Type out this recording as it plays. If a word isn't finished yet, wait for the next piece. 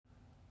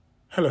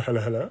Hello,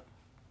 hello, hello.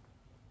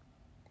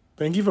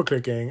 Thank you for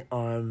clicking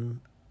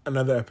on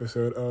another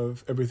episode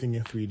of Everything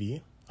in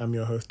 3D. I'm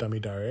your host, Dami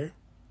Dare.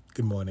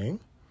 Good morning.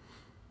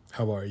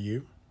 How are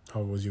you? How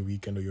was your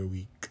weekend or your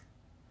week?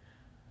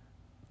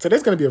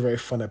 Today's going to be a very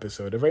fun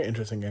episode, a very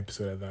interesting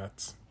episode at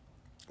that.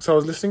 So I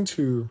was listening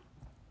to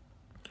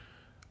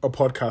a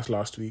podcast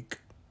last week,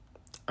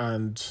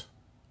 and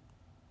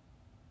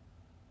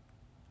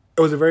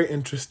it was a very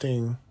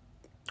interesting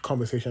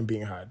conversation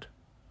being had.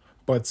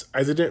 But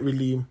I didn't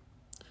really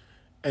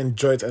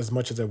enjoy it as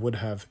much as I would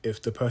have if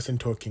the person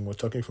talking was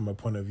talking from a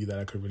point of view that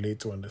I could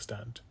relate to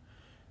understand.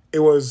 It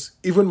was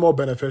even more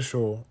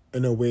beneficial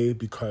in a way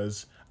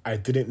because I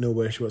didn't know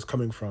where she was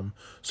coming from.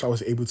 So I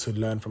was able to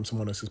learn from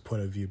someone else's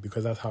point of view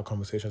because that's how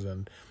conversations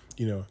and,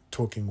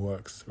 talking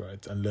works,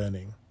 right? And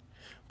learning.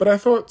 But I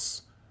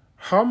thought,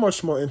 how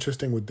much more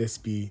interesting would this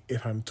be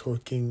if I'm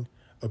talking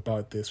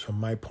about this from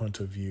my point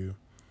of view?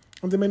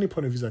 And the many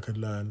point of views I could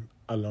learn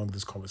along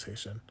this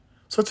conversation.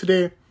 So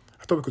today,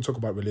 I thought we could talk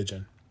about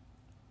religion,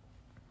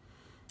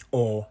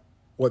 or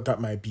what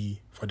that might be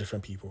for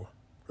different people,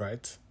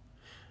 right?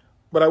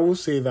 But I will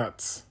say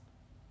that,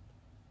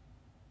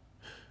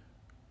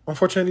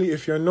 unfortunately,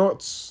 if you're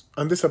not,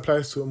 and this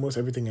applies to almost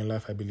everything in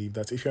life, I believe,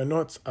 that if you're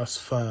not as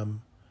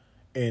firm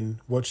in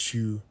what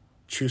you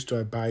choose to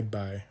abide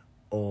by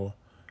or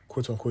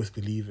quote unquote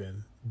believe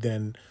in,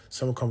 then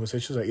some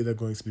conversations are either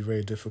going to be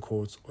very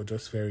difficult or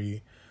just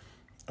very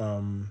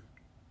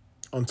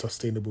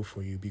unsustainable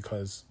for you.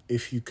 Because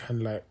if you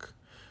can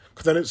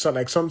because I know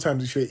so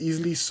sometimes if you're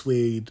easily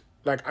swayed,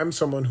 I'm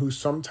someone who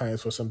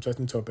sometimes for some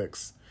certain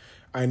topics,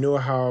 I know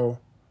how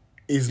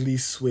easily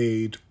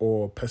swayed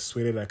or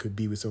persuaded I could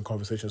be with some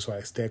conversations, so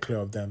I stay clear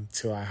of them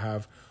till I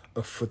have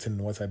a foot in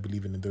what I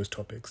believe in those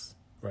topics,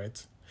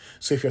 right?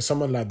 So if you're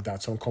someone like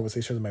that, some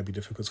conversations might be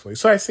difficult for you.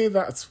 So I say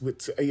that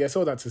I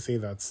saw that to say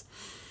that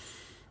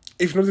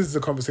if you know this is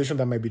a conversation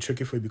that might be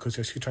tricky for you because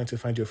you're still trying to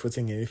find your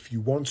footing in, if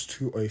you want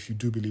to or if you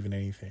do believe in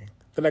anything,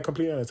 then I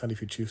completely understand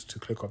if you choose to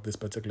click off this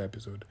particular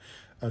episode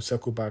and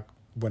circle back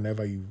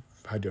whenever you've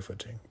had your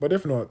footing. But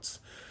if not,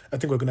 I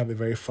think we're going to have a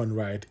very fun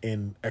ride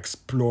in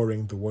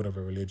exploring the world of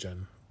a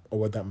religion or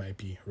what that might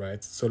be,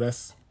 right? So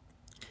let's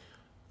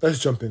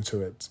jump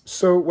into it.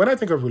 So when I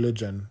think of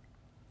religion,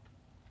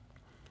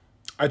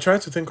 I try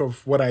to think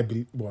of what I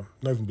believe, well,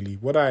 not even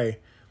believe, what I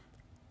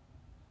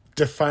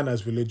define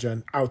as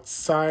religion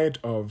outside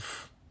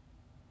of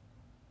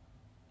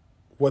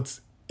what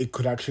it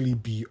could actually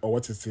be or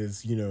what it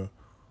is,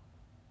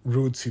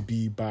 ruled to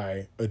be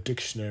by a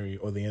dictionary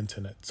or the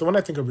internet. So when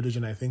I think of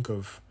religion, I think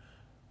of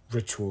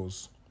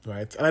rituals,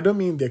 right? And I don't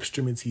mean the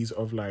extremities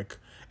of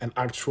an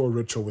actual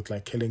ritual with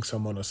killing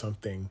someone or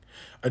something.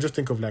 I just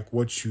think of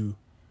what you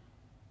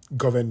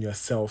govern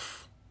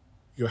yourself,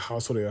 your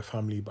household or your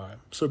family by.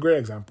 So great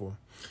example.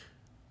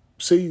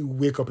 Say you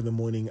wake up in the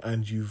morning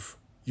and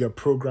you're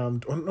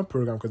programmed, or not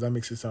programmed because that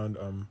makes it sound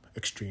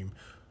extreme.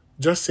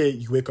 Just say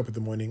you wake up in the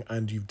morning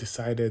and you've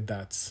decided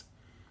that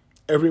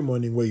every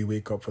morning where you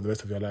wake up for the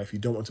rest of your life, you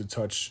don't want to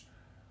touch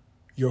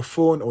your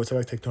phone or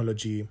whatever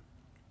technology,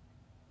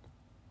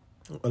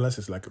 unless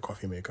it's a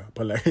coffee maker,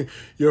 but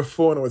your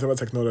phone or whatever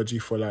technology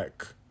for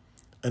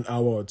an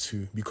hour or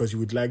two because you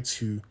would like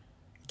to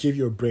give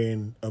your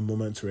brain a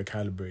moment to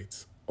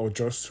recalibrate or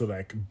just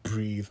to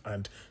breathe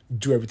and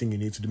do everything you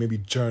need to do. Maybe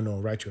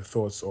journal, write your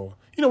thoughts, or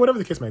whatever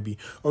the case might be.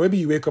 Or maybe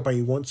you wake up and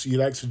you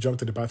like to jump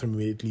to the bathroom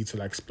immediately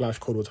to splash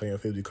cold water on your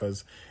face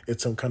because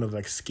it's some kind of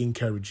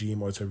skincare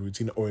regime or it's a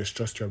routine or it's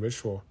just your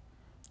ritual.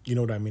 You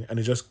know what I mean? And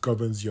it just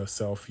governs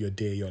yourself, your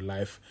day, your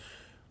life,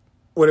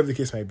 whatever the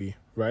case might be,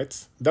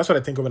 right? That's what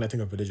I think of when I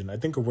think of religion. I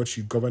think of what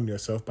you govern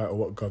yourself by or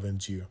what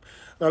governs you.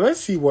 Now let's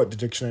see what the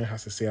dictionary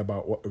has to say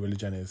about what a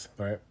religion is,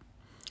 right?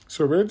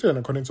 So religion,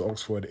 according to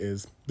Oxford,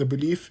 is the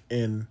belief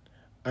in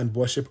and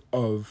worship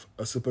of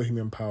a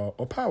superhuman power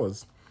or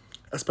powers,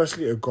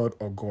 especially a god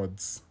or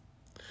gods.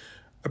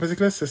 A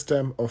particular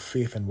system of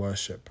faith and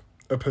worship,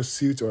 a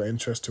pursuit or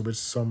interest to which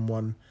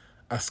someone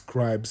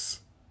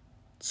ascribes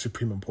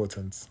supreme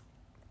importance.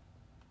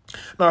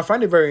 Now, I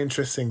find it very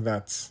interesting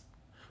that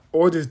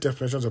all these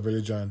definitions of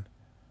religion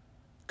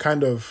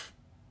kind of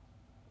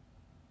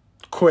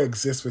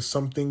coexist with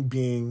something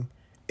being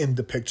in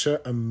the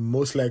picture and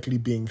most likely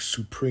being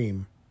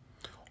supreme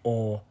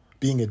or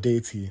being a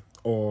deity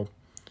or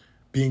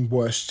being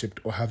worshipped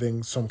or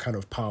having some kind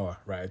of power,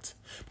 right?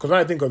 Because when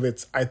I think of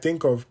it, I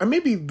think of, and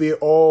maybe they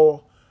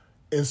all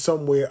in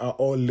some way are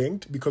all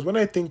linked, because when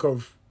I think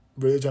of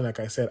religion, like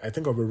I said, I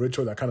think of a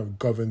ritual that kind of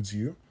governs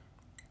you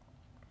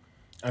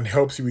and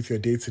helps you with your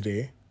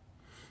day-to-day.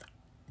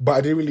 But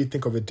I didn't really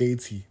think of a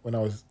deity when I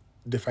was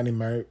defining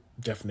my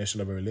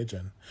definition of a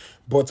religion.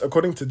 But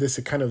according to this,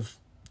 it kind of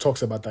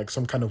talks about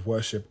some kind of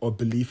worship or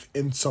belief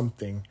in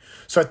something.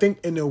 So I think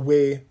in a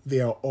way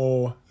they are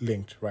all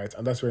linked, right?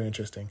 And that's very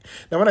interesting.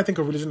 Now, when I think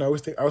of religion, I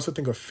also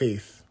think of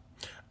faith.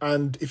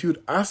 And if you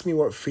would ask me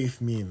what faith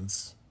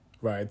means,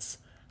 right,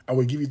 I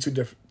will give you two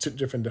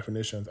different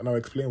definitions, and I'll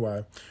explain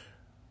why.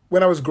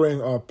 When I was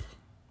growing up,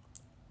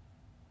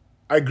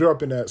 I grew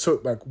up in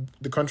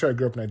the country I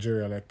grew up in,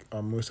 Nigeria, like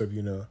most of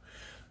you know,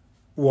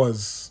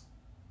 was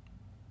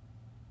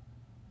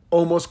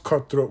almost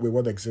cutthroat with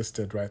what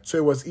existed, right? So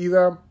it was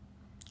either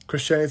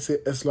Christianity,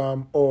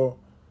 Islam, or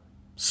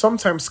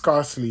sometimes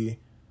scarcely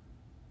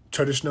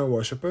traditional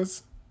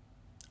worshippers.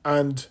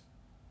 And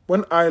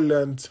when I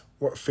learned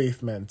what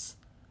faith meant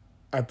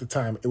at the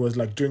time, it was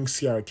like during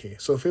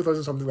CRK. So faith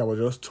wasn't something that was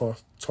just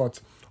taught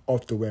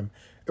off the whim.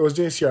 It was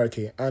during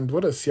CRK. And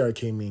what does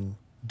CRK mean?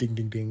 Ding,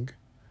 ding, ding.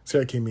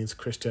 CRK means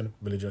Christian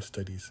Religious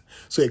Studies.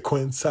 So it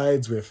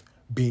coincides with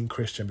being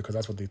Christian because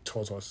that's what they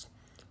taught us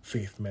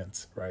faith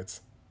meant, right?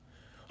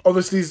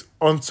 Obviously,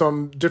 on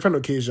some different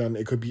occasion,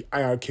 it could be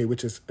IRK,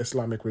 which is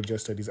Islamic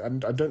Religious Studies.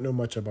 And I don't know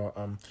much about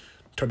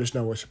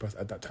traditional worshippers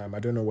at that time. I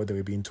don't know what they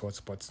were being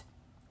taught, but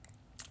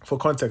for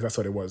context, that's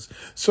what it was.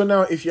 So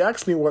now, if you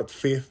ask me what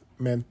faith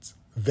meant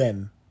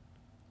then,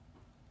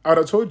 I would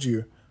have told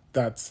you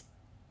that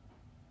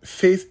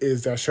faith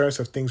is the assurance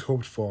of things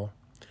hoped for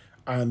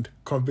and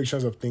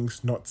convictions of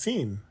things not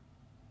seen,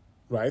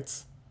 right?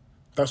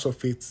 That's what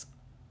faith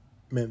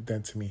meant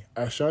then to me.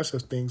 Assurance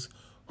of things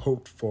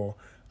hoped for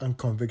and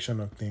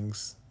conviction of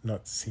things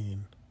not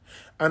seen.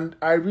 And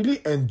I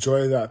really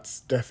enjoy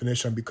that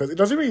definition because it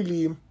doesn't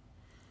really,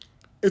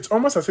 it's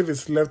almost as if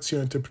it's left to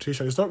your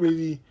interpretation. It's not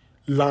really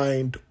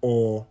lined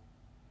or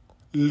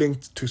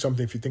linked to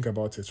something if you think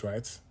about it,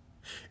 right?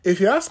 If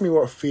you ask me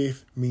what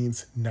faith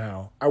means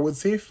now, I would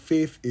say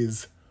faith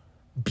is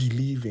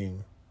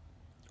believing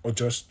or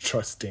just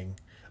trusting.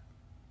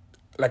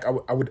 Like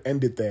I would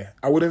end it there.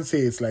 I wouldn't say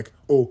it's like,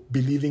 oh,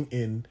 believing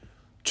in,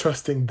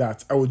 trusting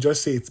that. I would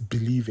just say it's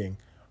believing,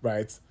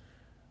 right?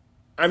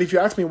 And if you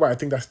ask me why I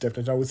think that's the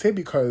definition, I would say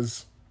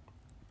because,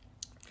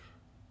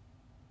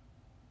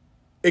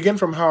 again,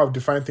 from how I've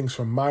defined things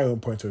from my own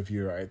point of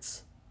view,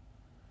 right?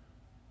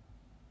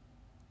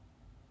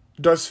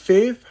 Does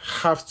faith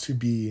have to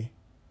be,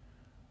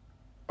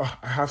 oh,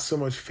 I have so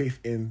much faith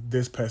in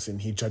this person,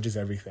 he judges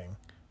everything?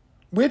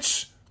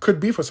 Which could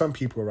be for some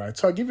people, right?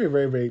 So I'll give you a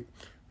very, very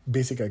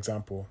basic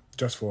example,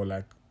 just for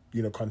like,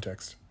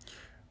 context.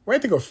 When I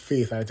think of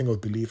faith and I think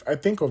of belief, I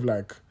think of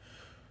like,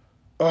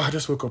 oh, I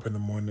just woke up in the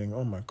morning.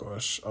 Oh my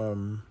gosh. It's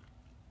going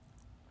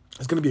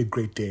to be a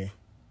great day.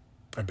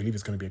 I believe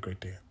it's going to be a great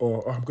day.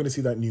 Or I'm going to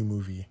see that new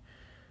movie.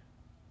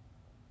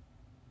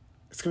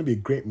 It's going to be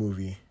a great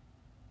movie.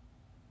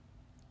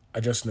 I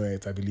just know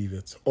it. I believe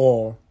it.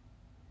 Or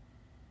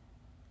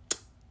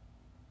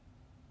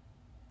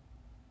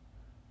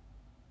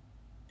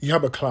you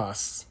have a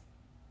class,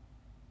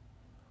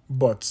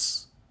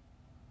 but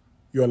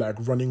you're like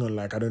running on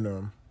like, I don't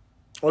know.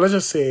 Or let's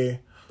just say,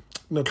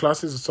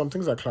 classes, some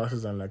things like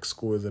classes and like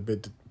school is a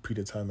bit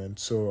predetermined.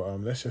 So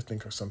let's just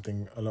think of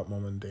something a lot more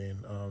mundane.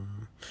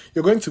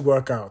 You're going to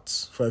work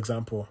out, for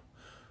example.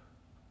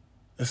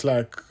 It's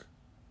like,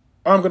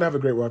 oh, I'm going to have a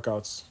great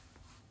workout.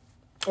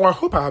 Or I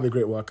hope I have a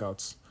great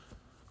workout.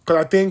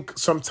 Because I think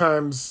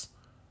sometimes,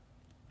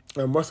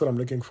 what's what I'm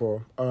looking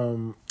for?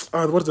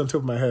 What's on top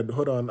of my head?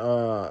 Hold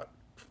on.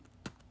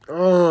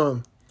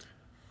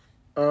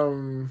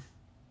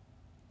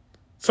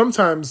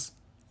 Sometimes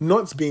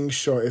not being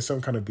sure is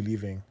some kind of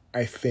believing,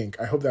 I think.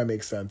 I hope that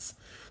makes sense.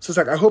 So it's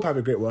like, I hope I have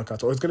a great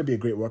workout, or it's going to be a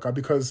great workout,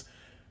 because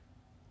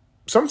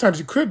sometimes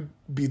you could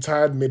be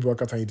tired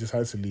mid-workout and you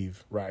decide to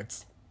leave,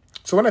 right?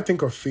 So when I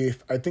think of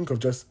faith, I think of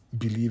just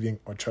believing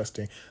or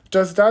trusting.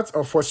 Does that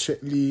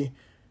unfortunately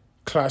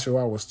clash with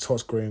what I was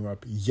taught growing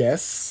up?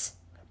 Yes,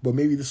 but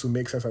maybe this will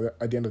make sense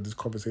at the end of this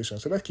conversation.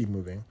 So let's keep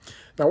moving.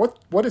 Now,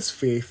 what is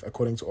faith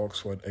according to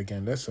Oxford?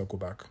 Again, let's circle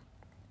back.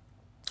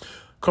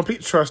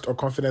 Complete trust or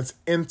confidence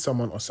in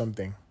someone or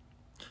something.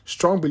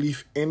 Strong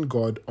belief in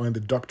God or in the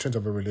doctrines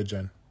of a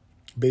religion,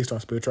 based on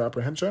spiritual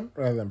apprehension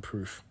rather than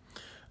proof.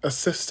 A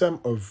system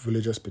of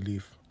religious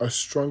belief, a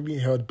strongly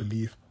held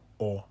belief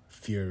or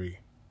theory.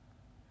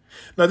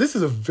 Now, this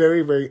is a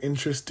very, very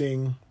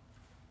interesting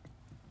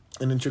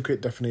and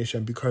intricate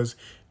definition, because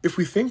if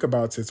we think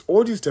about it,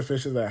 all these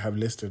definitions that I have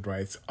listed,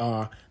 right,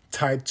 are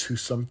tied to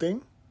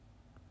something.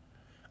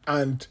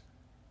 And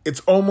it's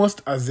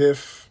almost as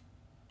if,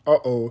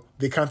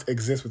 they can't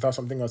exist without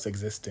something else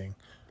existing.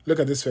 Look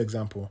at this, for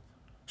example.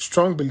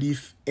 Strong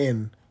belief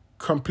in,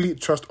 complete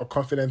trust or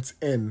confidence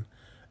in,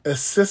 a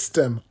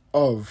system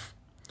of,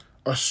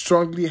 a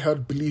strongly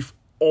held belief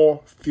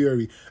or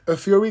theory. A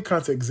theory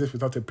can't exist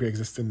without a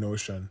pre-existing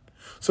notion.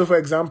 So, for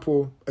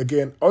example,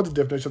 again, all the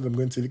definitions I'm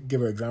going to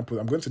give an example,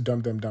 I'm going to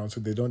dumb them down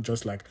so they don't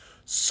just like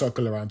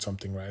circle around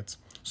something, right?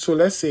 So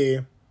let's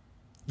say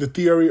the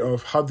theory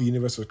of how the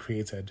universe was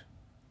created.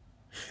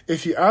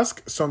 If you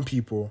ask some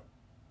people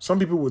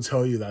will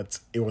tell you that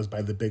it was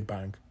by the Big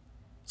Bang.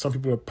 Some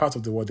people are part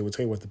of the world, they will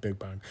tell you it was the Big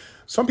Bang.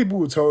 Some people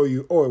will tell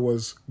you, it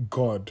was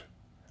God.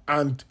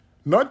 And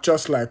not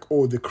just like,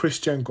 the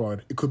Christian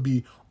God. It could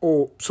be,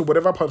 so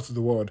whatever part of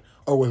the world,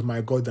 it was my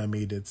God that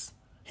made it.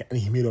 And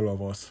he made all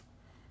of us.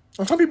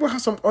 And some people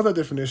have some other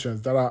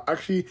definitions that are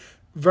actually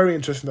very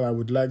interesting that I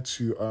would like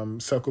to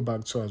circle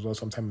back to as well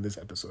sometime in this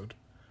episode.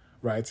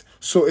 Right?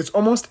 So it's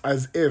almost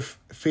as if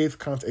faith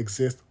can't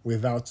exist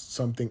without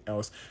something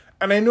else.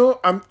 and I know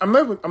I'm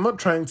not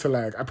trying to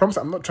like, I promise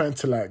I'm not trying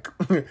to like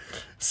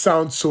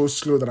sound so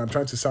slow that I'm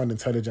trying to sound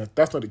intelligent.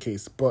 That's not the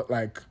case. But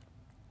like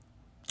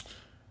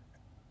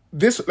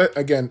this,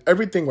 again,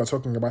 everything we're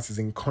talking about is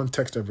in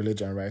context of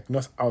religion, right?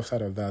 Not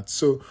outside of that.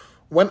 So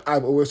when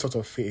I've always thought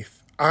of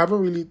faith, I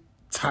haven't really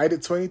tied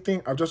it to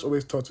anything. I've just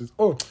always thought it's,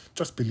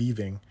 just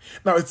believing.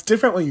 Now it's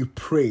different when you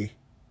pray.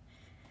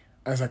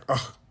 And it's like,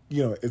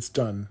 it's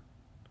done,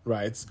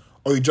 right?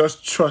 Or you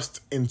just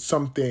trust in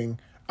something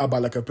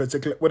about like a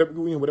particular,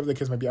 whatever the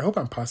case might be. I hope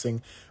I'm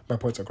passing my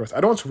points across. I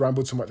don't want to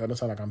ramble too much. I don't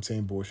sound like I'm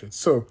saying bullshit.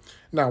 So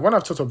now when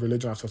I've thought of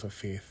religion, I've thought of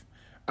faith.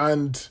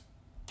 And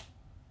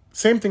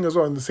same thing as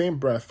well, in the same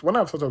breath, when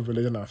I've thought of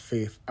religion and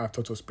faith, I've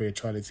thought of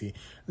spirituality.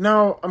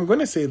 Now, I'm going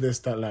to say this,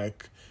 that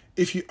like,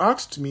 if you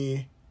asked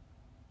me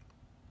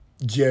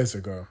years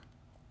ago,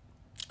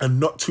 and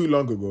not too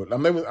long ago,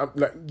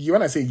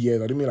 when I say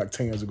years, I don't mean like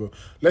 10 years ago.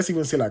 Let's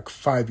even say like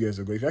 5 years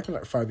ago. If you're acting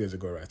like 5 years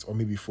ago, right? Or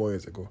maybe 4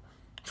 years ago.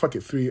 Fuck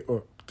it, 3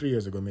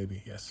 years ago,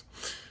 maybe, yes.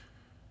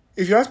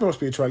 If you ask me what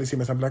spirituality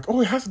means, I'm like,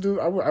 it has to do,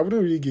 I wouldn't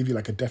really give you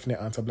like a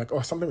definite answer. I'm like,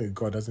 something with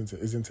God,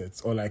 isn't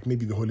it? Or like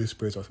maybe the Holy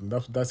Spirit or something.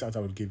 That's the answer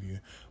I would give you.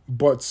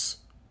 But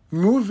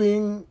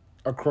moving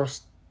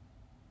across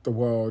the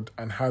world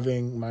and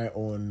having my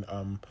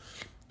own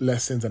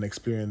lessons and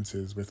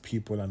experiences with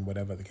people and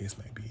whatever the case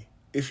might be,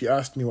 if you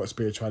asked me what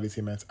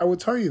spirituality meant, I would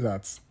tell you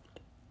that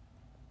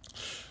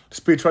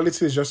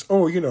spirituality is just,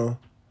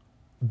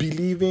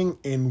 believing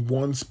in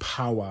one's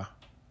power.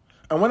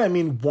 And when I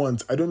mean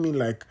one's, I don't mean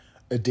like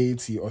a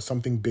deity or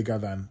something bigger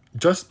than,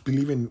 just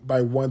believing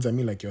by one's, I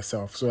mean like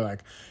yourself. So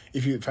like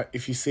if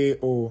you say,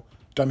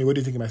 Dami, what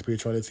do you think my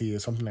spirituality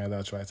is? Something like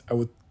that, right? I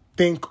would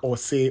think or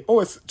say,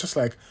 it's just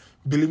like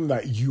believing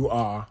that you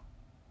are,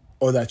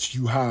 or that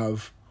you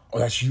have, or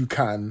that you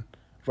can,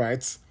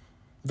 right?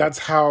 That's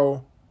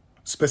how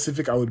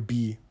specific I would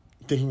be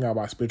thinking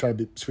about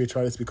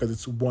spirituality, because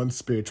it's one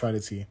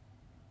spirituality.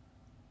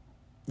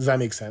 Does that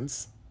make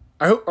sense?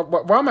 I hope.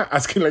 Why am I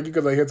asking like you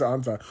guys are here to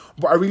answer?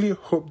 But I really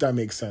hope that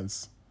makes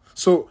sense.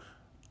 So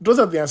those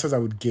are the answers I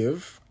would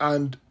give,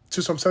 and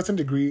to some certain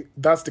degree,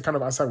 that's the kind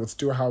of answer I would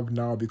still have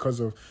now because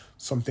of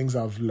some things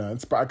I've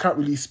learned. But I can't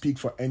really speak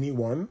for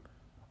anyone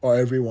or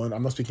everyone.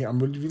 I'm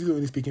really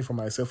only speaking for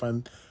myself,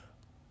 and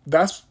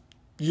that's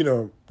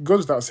goes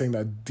without saying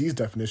that these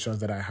definitions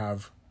that I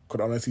have could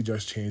honestly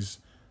just change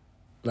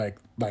like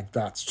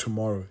that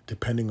tomorrow,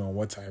 depending on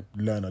what I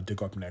learn or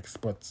dig up next.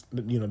 But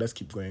let's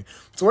keep going.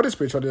 So what is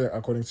spirituality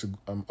according to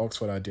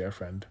Oxford, our dear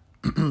friend?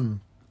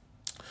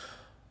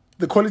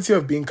 The quality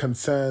of being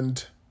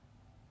concerned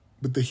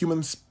with the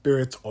human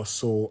spirit or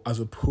soul as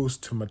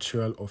opposed to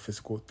material or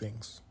physical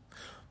things.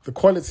 The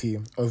quality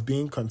of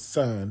being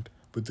concerned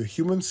with the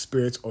human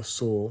spirit or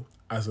soul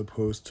as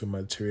opposed to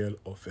material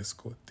or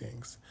physical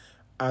things.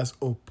 As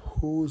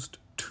opposed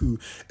to.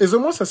 It's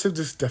almost as if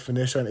this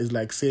definition is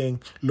like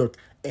saying, look,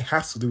 it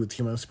has to do with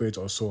human spirit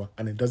or soul,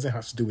 and it doesn't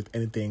have to do with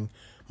anything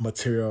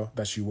material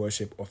that you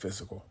worship or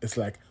physical. It's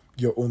like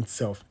your own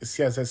self. It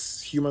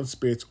says human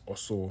spirit or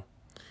soul,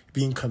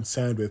 being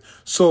concerned with.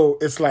 So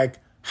it's like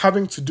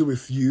having to do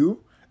with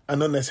you and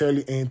not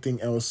necessarily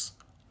anything else,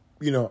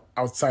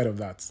 outside of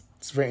that.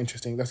 It's very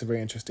interesting. That's a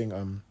very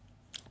interesting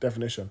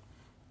definition.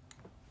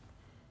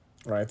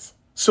 Right?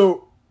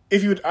 So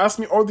if you would ask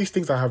me all these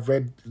things I have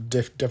read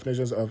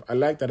definitions of, I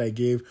like that I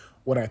gave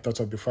what I thought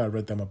of before I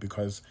read them up,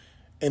 because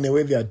in a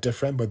way they are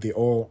different, but they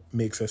all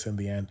make sense in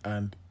the end.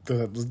 And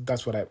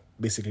that's what I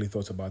basically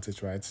thought about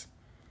it, right?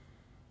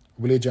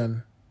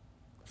 Religion,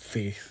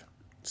 faith,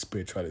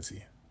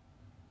 spirituality,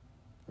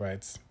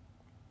 right?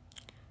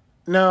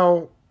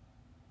 Now,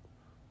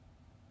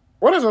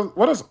 what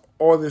does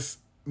all this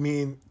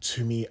mean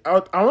to me?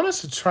 I want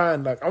us to try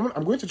and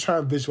I'm going to try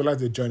and visualize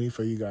the journey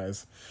for you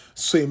guys,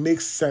 so it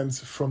makes sense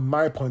from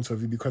my point of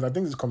view, because I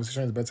think this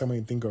conversation is better when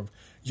you think of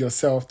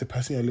yourself, the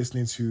person you're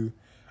listening to,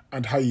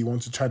 and how you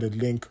want to try to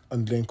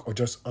unlink, or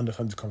just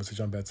understand the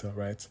conversation better,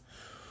 right?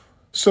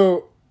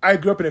 So I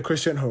grew up in a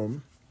Christian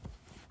home,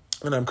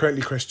 and I'm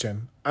currently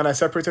Christian, and I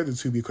separated the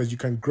two because you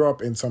can grow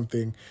up in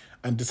something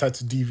and decide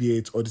to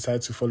deviate or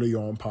decide to follow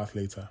your own path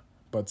later.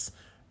 But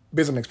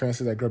based on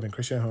experiences, I grew up in a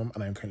Christian home,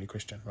 and I'm currently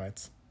Christian,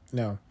 right?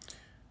 Now,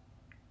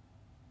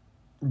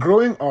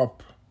 growing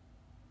up,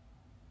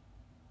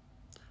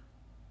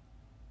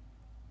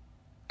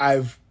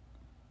 I've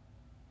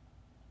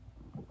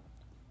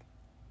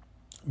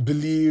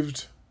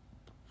believed,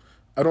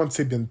 I don't want to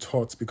say been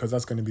taught, because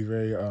that's going to be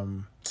very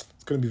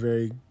it's going to be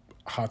very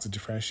hard to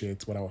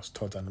differentiate what I was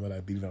taught and what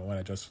I believe and what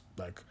I just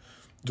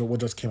what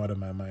just came out of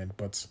my mind.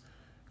 But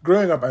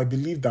growing up, I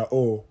believed that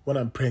when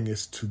I'm praying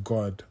is to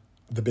God,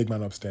 the big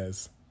man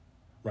upstairs,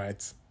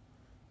 right?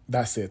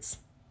 That's it.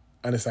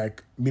 And it's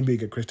like, me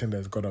being a Christian,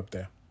 there's God up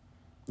there.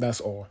 That's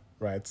all,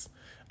 right?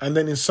 And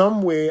then in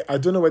some way, I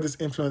don't know where this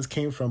influence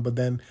came from, but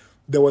then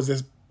there was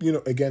this,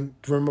 again,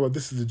 remember,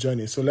 this is the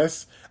journey. So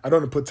I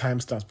don't want to put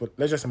timestamps, but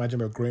let's just imagine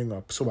we're growing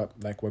up. So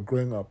we're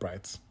growing up,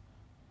 right?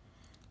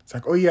 It's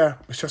like,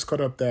 it's just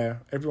God up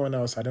there. Everyone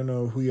else, I don't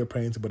know who you're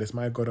praying to, but it's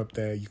my God up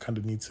there. You kind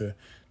of need to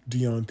do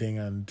your own thing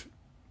and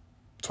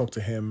talk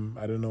to him.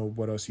 I don't know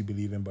what else you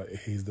believe in, but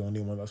he's the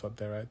only one that's up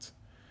there, right?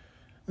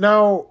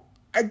 Now,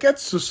 I get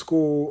to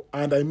school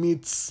and I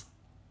meet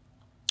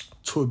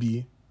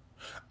Toby.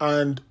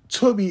 And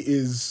Toby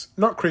is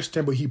not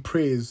Christian, but he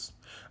prays.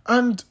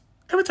 And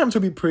every time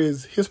Toby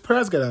prays, his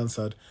prayers get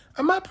answered.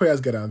 And my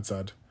prayers get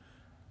answered.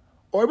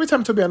 Or every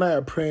time Toby and I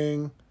are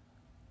praying,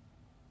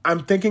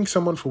 I'm thanking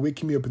someone for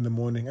waking me up in the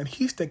morning. And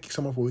he's thanking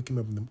someone for waking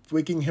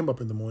him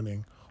up in the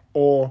morning.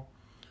 Or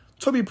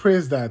Toby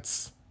prays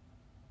that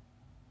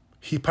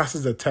he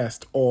passes the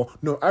test. Or,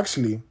 no,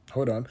 actually,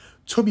 hold on.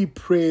 Toby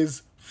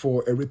prays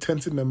for a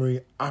retentive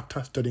memory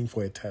after studying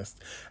for a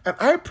test. And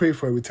I pray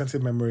for a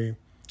retentive memory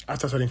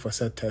after studying for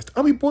said test.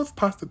 And we both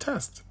passed the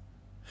test.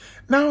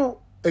 Now,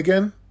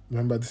 again,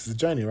 remember, this is a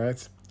journey,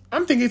 right?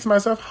 I'm thinking to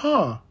myself,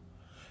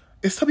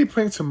 is Toby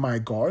praying to my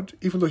God,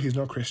 even though he's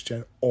not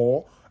Christian?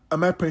 Or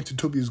am I praying to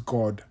Toby's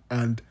God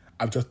and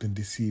I've just been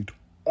deceived?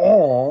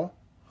 Or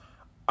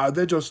are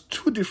there just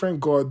two different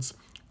gods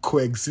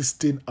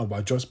coexisting and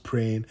we're just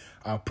praying,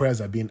 our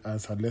prayers are being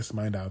answered, let's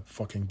mind our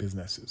fucking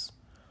businesses?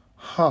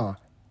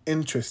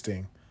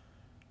 Interesting,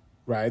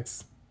 right?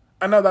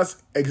 And now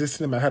that's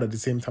existing in my head at the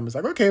same time. It's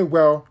like, okay,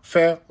 well,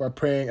 fair, we're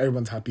praying,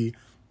 everyone's happy,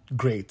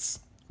 great,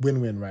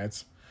 win-win,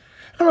 right?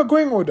 And we're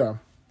going older,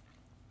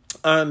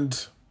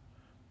 and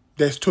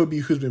there's Toby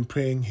who's been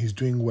praying, he's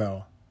doing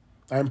well.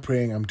 I'm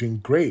praying, I'm doing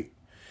great.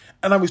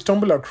 And then we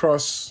stumble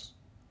across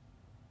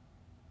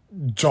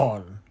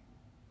John.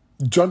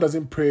 John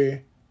doesn't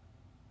pray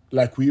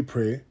like we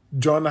pray.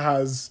 John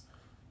has,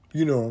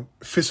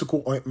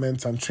 physical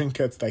ointments and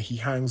trinkets that he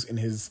hangs in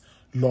his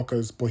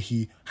lockers, but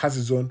he has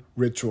his own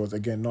rituals.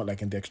 Again, not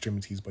like in the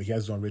extremities, but he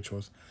has his own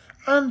rituals.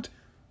 And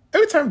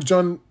every time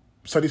John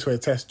studies for a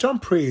test, John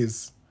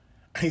prays.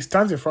 And he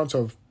stands in front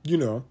of,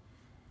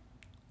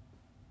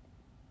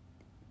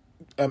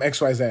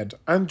 XYZ.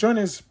 And John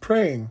is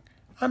praying.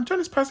 And John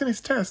is passing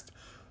his test.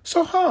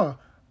 So,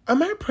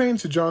 am I praying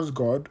to John's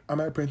God? Am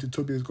I praying to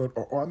Toby's God?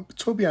 Or are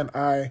Toby and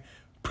I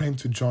praying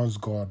to John's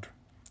God?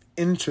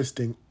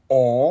 Interesting.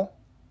 Or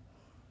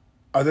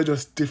are there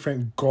just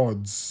different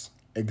gods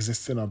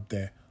existing up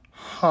there?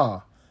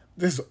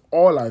 This is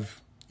all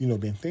I've,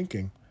 been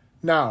thinking.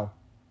 Now,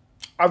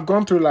 I've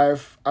gone through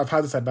life. I've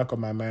had this at the back of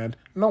my mind.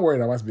 I'm not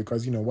worried about it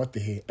because, what the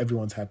hell?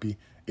 Everyone's happy.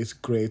 It's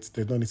great.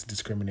 There's no need to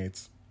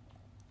discriminate.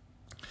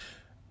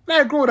 Now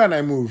I grow and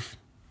I move.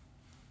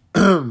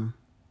 And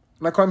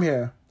I come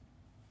here.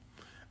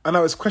 And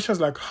now it's questions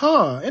like,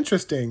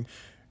 interesting.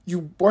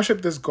 You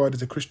worship this God,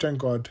 it's a Christian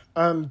God.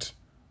 And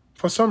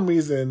for some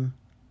reason,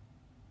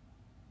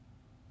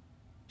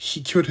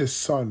 he killed his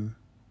son.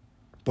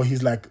 But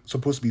he's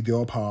supposed to be the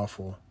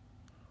all-powerful.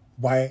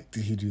 Why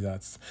did he do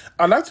that?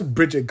 I'd like to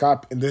bridge a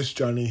gap in this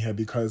journey here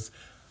because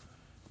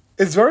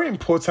it's very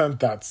important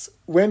that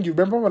when you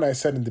remember when I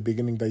said in the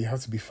beginning that you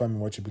have to be firm in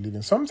what you believe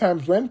in.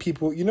 Sometimes when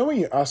people, when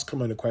you ask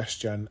someone a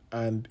question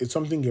and it's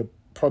something you're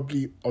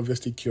probably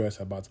obviously curious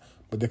about,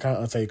 but they can't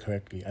answer you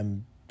correctly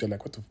and they're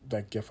like,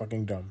 you're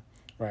fucking dumb,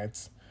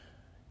 right?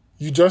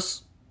 You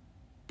just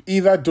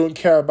either don't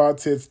care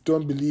about it,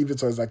 don't believe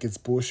it, or it's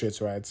bullshit,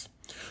 right?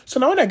 So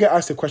now when I get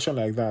asked a question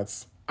like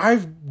that,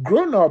 I've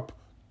grown up,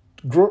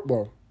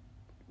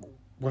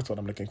 what's what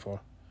I'm looking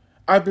for?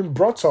 I've been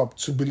brought up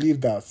to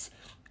believe that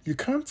you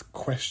can't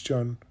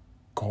question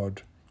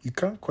God. You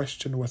can't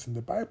question what's in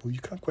the Bible. You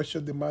can't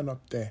question the man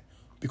up there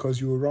because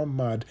you will run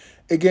mad.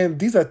 Again,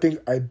 these are things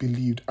I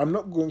believed. I'm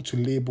not going to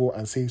label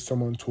and say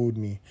someone told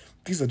me.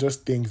 These are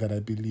just things that I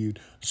believed.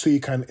 So you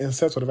can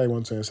insert whatever you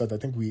want to insert. I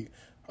think we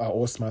are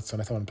all smart, so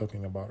that's what I'm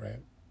talking about, right?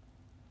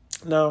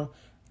 Now,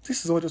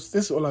 this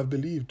is all I've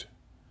believed.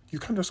 You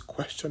can't just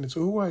question it.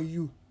 So who are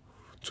you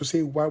to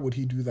say, why would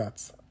he do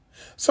that?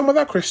 Some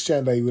other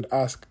Christian that you would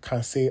ask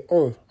can say,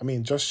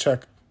 just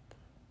check,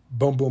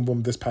 boom, boom,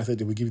 boom, this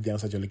passage, it will give you the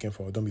answer you're looking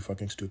for. Don't be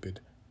fucking stupid.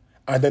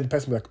 And then the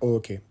person will be like,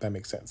 okay, that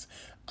makes sense.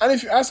 And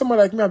if you ask someone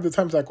like me at the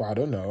time, it's like, I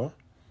don't know.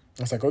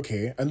 It's like,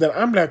 okay. And then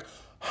I'm like,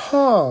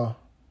 I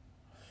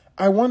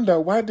wonder,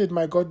 why did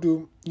my God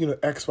do,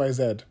 X, Y,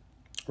 Z?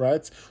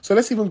 Right? So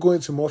let's even go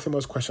into more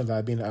famous questions that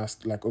have been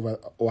asked, have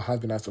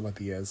been asked over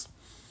the years.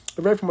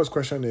 A very famous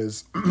question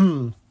is,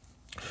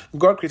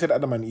 God created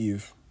Adam and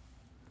Eve.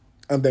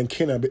 And then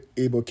Cain and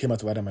Abel came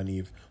out of Adam and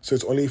Eve. So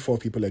it's only 4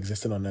 people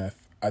existing on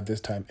earth at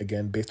this time,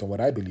 again, based on what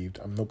I believed.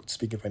 I'm not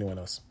speaking for anyone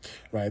else,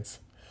 right?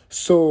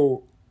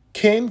 So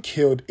Cain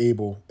killed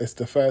Abel. It's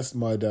the first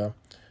murder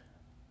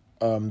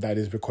that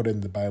is recorded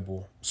in the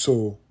Bible.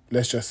 So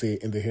let's just say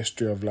in the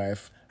history of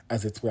life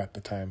as it were at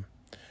the time.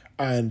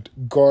 And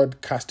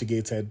God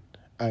castigated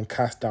and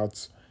cast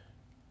out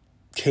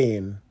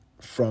Cain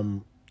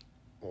from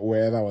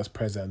wherever was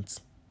present.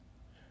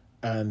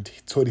 And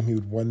he told him he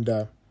would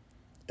wander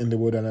in the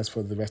wilderness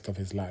for the rest of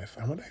his life.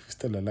 I wonder if he's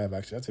still alive,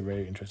 actually. That's a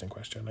very interesting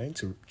question. I need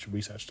to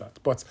research that.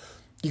 But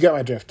you get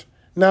my drift.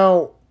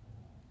 Now,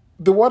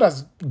 the world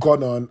has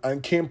gone on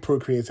and Cain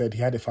procreated.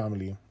 He had a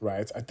family,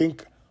 right? I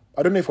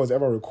don't know if it was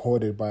ever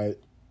recorded by,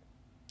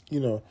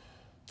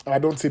 I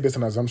don't say based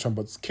on assumption,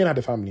 but Cain had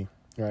a family,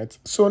 right?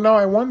 So now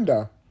I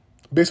wonder,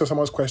 based on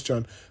someone's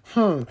question,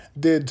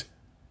 did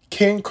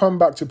Cain come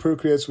back to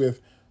procreate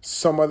with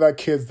some other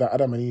kids that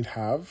Adam and Eve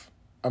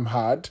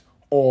had,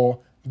 or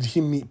did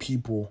he meet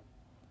people?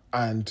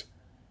 And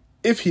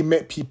if he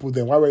met people,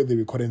 then why were they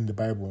recorded in the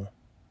Bible?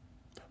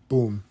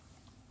 Boom.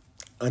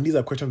 And these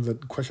are questions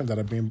that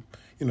are being,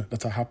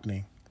 that are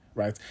happening,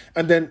 right?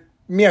 And then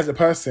me as a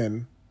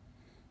person,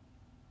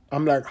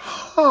 I'm like,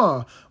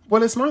 well,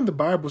 it's not in the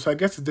Bible, so I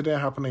guess it didn't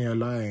happen and you're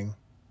lying,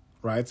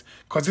 right?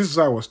 Because this is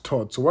what I was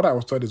taught. So what I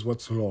was taught is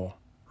what's law,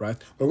 right?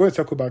 We're going to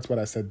circle back to what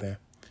I said there.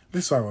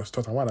 This is what I was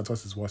taught, and what I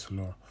taught is what's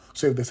law.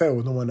 So if they said there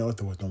was no one else,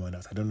 there was no one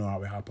else. I don't know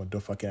how it happened.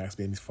 Don't fucking ask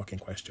me any fucking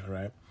question,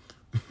 right?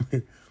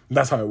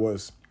 That's how it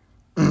was.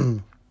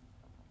 And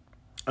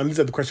these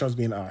are the questions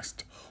being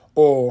asked.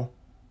 Or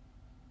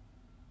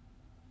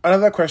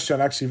another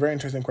question, actually, very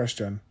interesting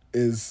question,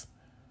 is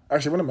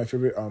actually one of my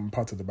favorite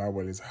parts of the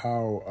Bible is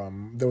how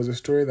there was a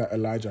story that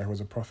Elijah, who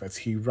was a prophet,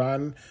 he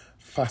ran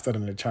faster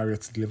than a chariot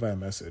to deliver a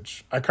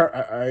message.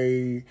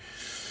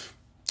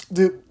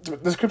 The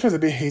scripture is a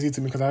bit hazy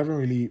to me because I haven't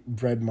really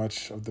read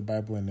much of the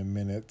Bible in a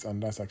minute,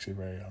 and that's actually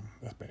very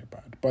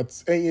bad.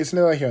 But it's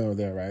neither here nor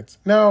there, right?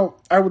 Now,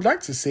 I would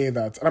like to say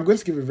that, and I'm going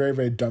to give a very,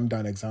 very dumbed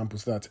down example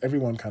so that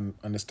everyone can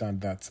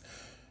understand that.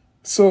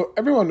 So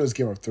everyone knows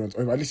Game of Thrones,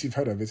 or at least you've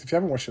heard of it. If you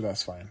haven't watched it,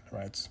 that's fine,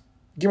 right?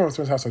 Game of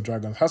Thrones, House of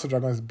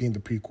Dragons being the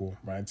prequel,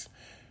 right?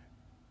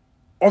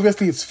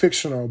 Obviously, it's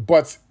fictional,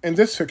 but in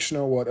this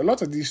fictional world, a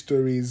lot of these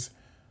stories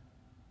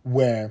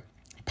were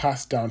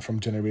passed down from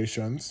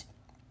generations.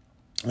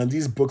 And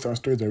these books and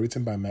stories are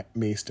written by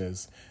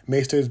maesters.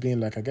 Maesters being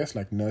like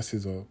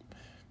nurses or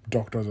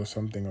doctors or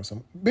something.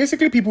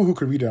 Basically people who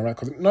could read and write,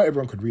 because not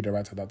everyone could read and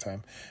write at that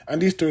time. And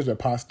these stories were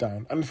passed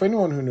down. And for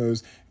anyone who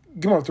knows,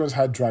 Game of Thrones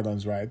had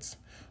dragons, right?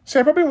 So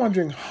you're probably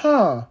wondering,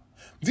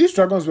 these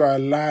dragons were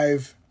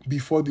alive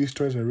before these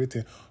stories were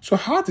written. So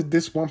how did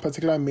this one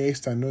particular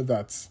maester know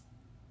that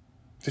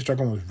this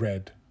dragon was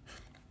red?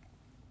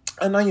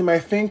 And now you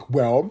might think,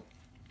 well,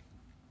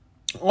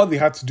 all they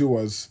had to do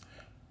was,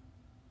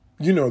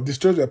 the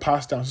stories were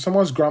passed down. So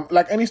someone's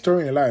like any story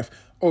in your life,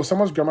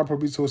 someone's grandma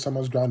probably told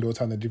someone's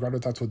granddaughter, and the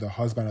granddaughter told the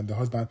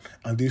husband,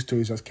 and these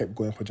stories just kept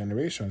going for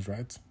generations,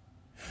 right?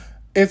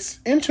 It's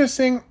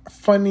interesting,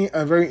 funny,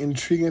 and very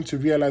intriguing to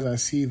realize and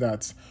see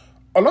that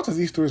a lot of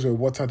these stories were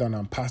watered down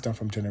and passed down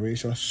from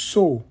generations.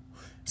 So,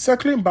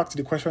 circling back to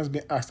the questions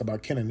being asked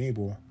about Cain and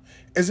Abel,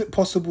 is it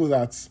possible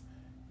that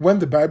when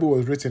the Bible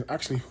was written,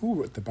 actually, who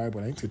wrote the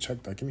Bible? I need to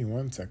check that. Give me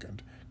 1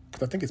 second.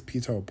 Because I think it's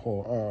Peter or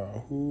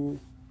Paul. Who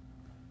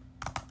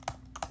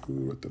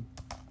wrote the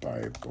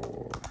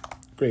Bible?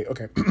 Great,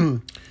 okay.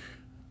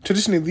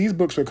 Traditionally, these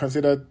books were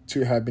considered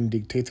to have been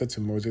dictated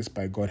to Moses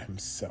by God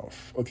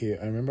himself. Okay,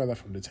 I remember that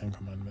from the Ten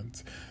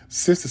Commandments.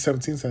 Since the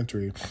 17th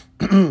century,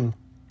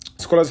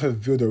 scholars have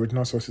viewed the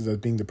original sources as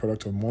being the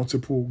product of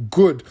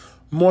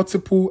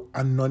multiple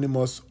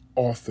anonymous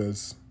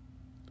authors,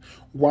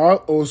 while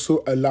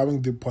also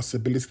allowing the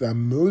possibility that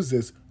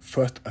Moses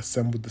first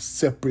assembled the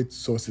separate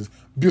sources.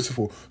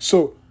 Beautiful.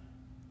 So,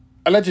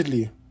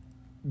 allegedly,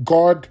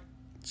 God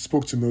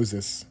spoke to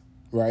Moses,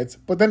 right?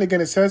 But then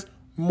again, it says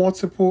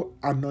multiple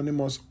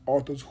anonymous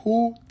authors.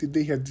 Who did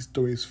they hear these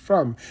stories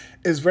from?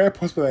 It's very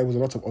possible that it was a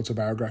lot of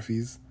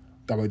autobiographies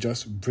that were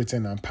just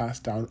written and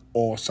passed down,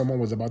 or someone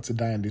was about to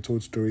die and they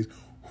told stories.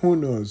 Who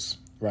knows,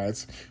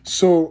 right?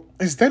 So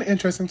it's then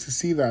interesting to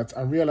see that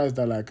and realize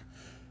that,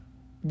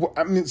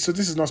 so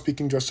this is not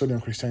speaking just solely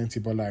on Christianity,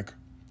 but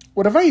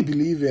whatever you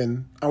believe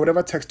in and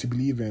whatever text you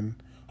believe in,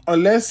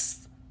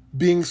 unless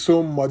being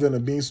so modern or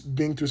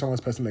being through someone's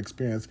personal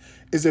experience,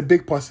 is a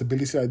big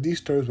possibility that these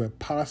stories were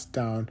passed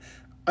down.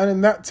 And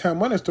in that time,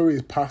 when a story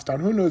is passed down,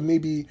 who knows,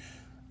 maybe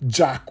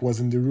Jack was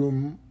in the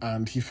room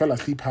and he fell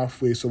asleep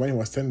halfway, so when he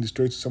was telling the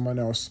story to someone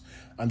else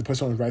and the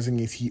person was writing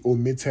it, he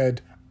omitted,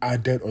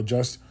 added, or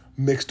just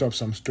mixed up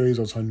some stories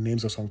or some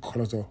names or some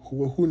colors, or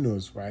who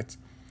knows, right?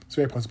 It's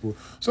very possible.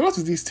 So lots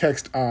of these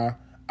texts are,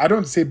 I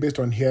don't say based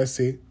on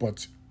hearsay,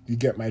 but you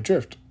get my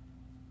drift.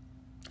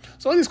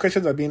 So all these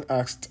questions are being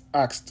asked,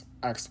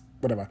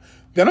 whatever.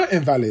 They're not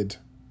invalid.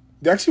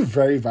 They're actually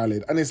very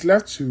valid. And it's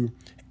left to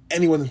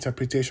anyone's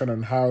interpretation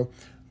on how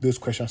those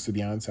questions to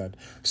be answered.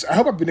 So I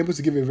hope I've been able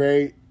to give a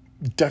very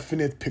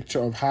definite picture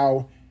of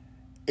how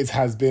it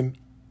has been,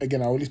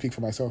 again, I only speak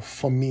for myself,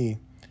 for me,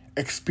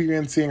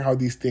 experiencing how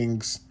these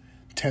things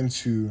tend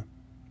to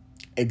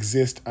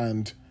exist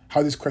and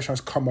how these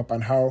questions come up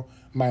and how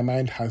my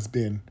mind has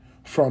been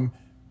from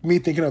me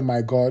thinking of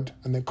my God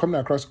and then coming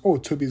across,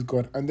 Toby's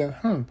God, and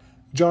then,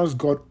 John's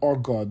God or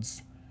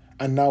gods.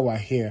 And now we're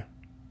here.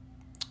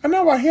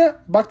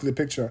 Back to the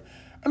picture.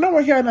 And now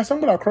we're here and I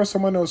stumble across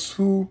someone else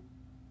who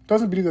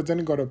doesn't believe there's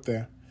any God up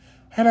there.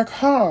 I'm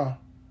like,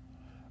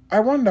 I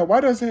wonder, why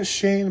doesn't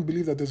Shane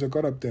believe that there's a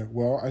God up there?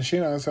 Well, and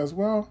Shane answers,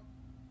 well,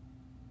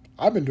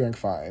 I've been doing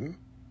fine.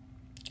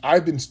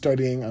 I've been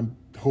studying and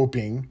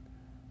hoping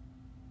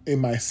in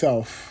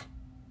myself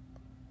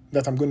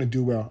that I'm going to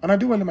do well. And I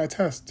do well in my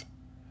test.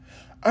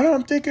 And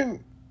I'm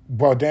thinking,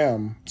 well,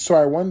 damn. So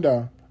I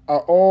wonder, are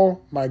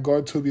all my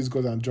God, Toby's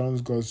gods, and John's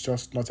gods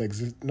just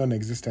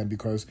non-existent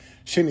because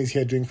Shane is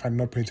here doing fine,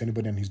 not praying to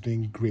anybody, and he's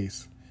doing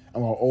grace,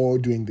 and we're all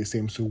doing the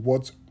same. So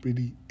what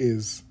really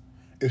is,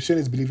 if Shane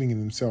is believing in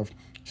himself,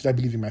 should I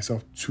believe in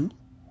myself too?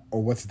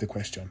 Or what is the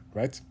question,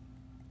 right?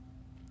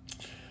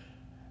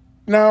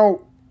 Now,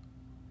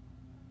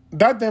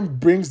 that then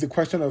brings the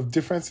question of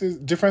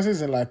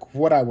differences in like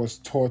what I was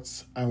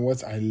taught and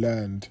what I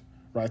learned,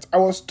 right? I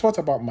was taught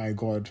about my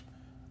God,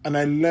 and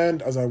I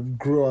learned as I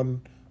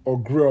grew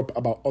up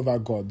about other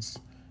gods,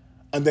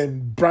 and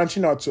then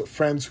branching out to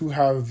friends who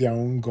have their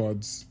own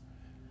gods,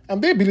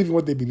 and they believe in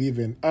what they believe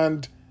in,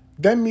 and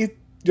then me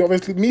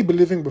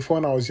believing before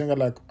when I was younger,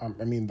 like,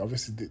 I mean,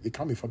 obviously it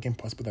can't be fucking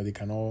possible that they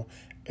can all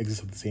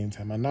exist at the same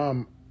time. And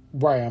now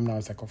where I am now,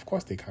 it's like, of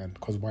course they can,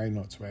 because why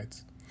not,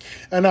 right?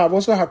 And I've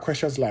also had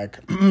questions like,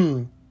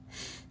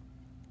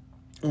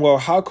 well,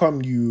 how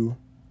come you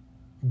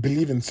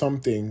believe in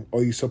something,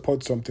 or you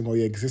support something, or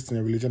you exist in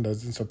a religion that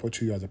doesn't support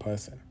you as a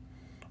person,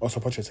 or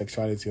support your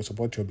sexuality, or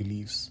support your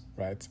beliefs,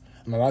 right?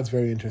 Now that's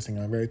very interesting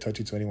and very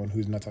touchy to anyone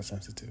who's not as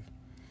sensitive,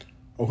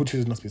 or who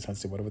chooses not to be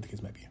sensitive, whatever the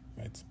case might be,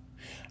 right?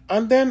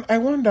 And then I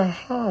wonder,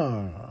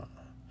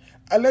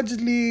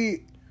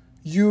 allegedly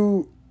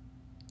you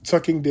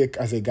sucking dick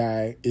as a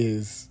guy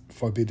is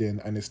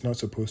forbidden, and it's not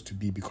supposed to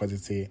be because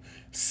it's a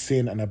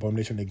sin and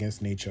abomination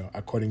against nature,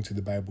 according to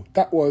the Bible.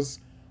 That was,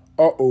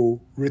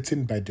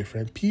 written by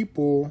different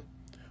people.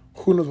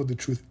 Who knows what the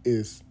truth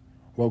is?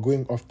 We're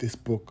going off this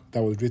book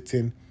that was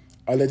written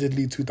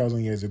allegedly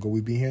 2,000 years ago.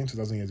 We've been hearing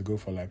 2,000 years ago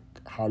for like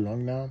how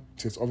long now?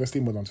 So it's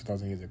obviously more than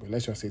 2,000 years ago.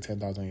 Let's just say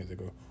 10,000 years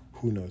ago.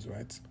 Who knows,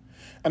 right?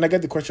 And I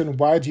get the question,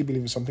 why do you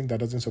believe in something that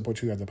doesn't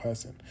support you as a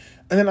person?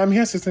 And then I'm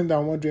here sitting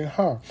down wondering,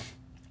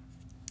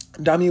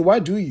 Dami, why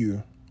do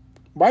you?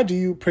 Why do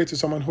you pray to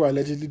someone who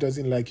allegedly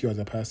doesn't like you as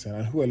a person,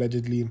 and who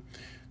allegedly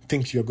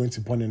thinks you're going to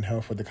burn in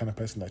hell for the kind of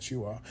person that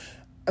you are?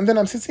 And then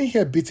I'm sitting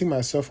here beating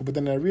myself up, but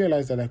then I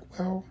realize that, like,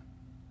 well,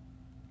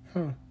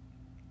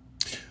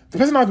 the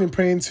person I've been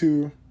praying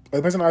to, or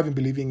the person I've been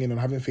believing in and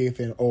having faith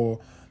in, or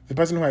the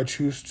person who I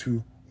choose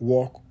to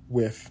walk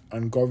with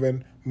and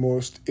govern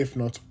most, if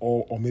not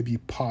all, or maybe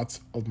part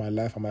of my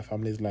life and my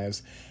family's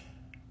lives,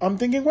 I'm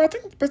thinking, well, I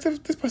think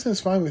this person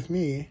is fine with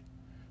me.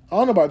 I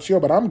don't know about you,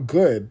 but I'm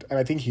good, and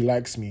I think he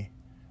likes me,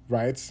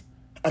 right?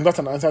 And that's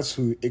an answer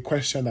to a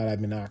question that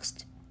I've been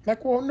asked.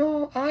 Like, well,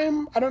 no,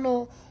 I don't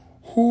know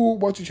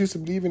what you choose to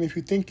believe in. If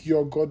you think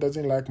your God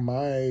doesn't like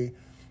my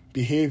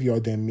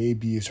behavior, then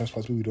maybe it's just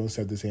possible we don't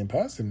serve the same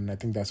person, and I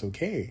think that's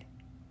okay,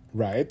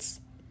 right?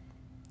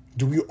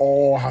 Do we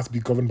all have to be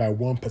governed by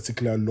one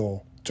particular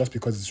law just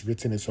because it's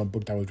written in some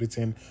book that was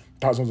written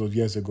thousands of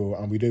years ago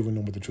and we don't even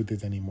know what the truth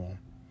is anymore?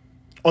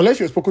 Unless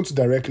you're spoken to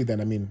directly, then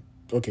I mean,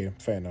 okay,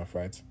 fair enough,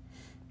 right?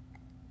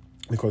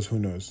 Because who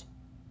knows?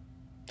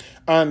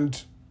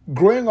 And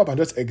growing up and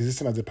just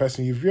existing as a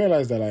person, you've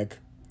realized that, like,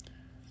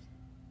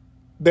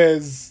 there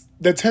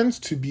tends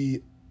to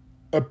be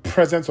a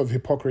presence of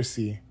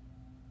hypocrisy,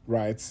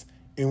 right,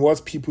 in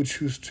what people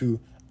choose to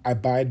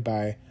abide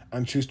by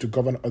and choose to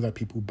govern other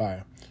people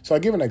by. So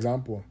I'll give an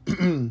example.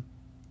 A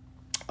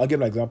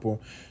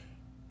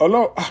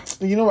lot,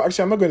 actually,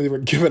 I'm not going to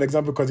give an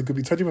example because it could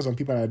be touchy for some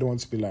people and I don't want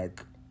to be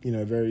like,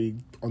 very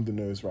on the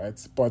nose, right?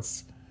 But,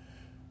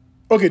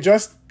 okay,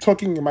 just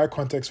talking in my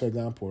context, for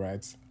example,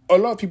 right? A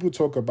lot of people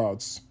talk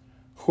about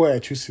who I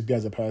choose to be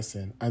as a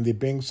person, and they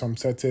bring some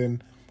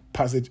certain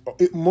passage.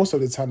 Most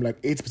of the time,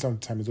 like 80% of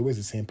the time, it's always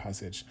the same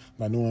passage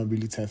that no one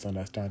really tends to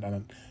understand.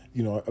 And,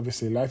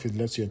 obviously life is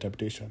left to your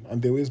interpretation.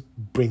 And they always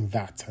bring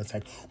that. It's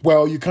like,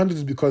 well, you can't do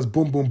this because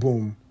boom, boom,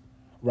 boom,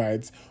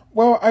 right?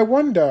 Well, I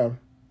wonder,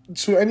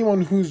 to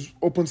anyone who's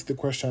open to the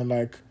question,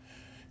 like,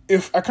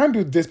 if I can't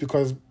do this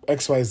because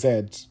X, Y,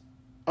 Z,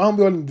 aren't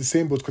we all in the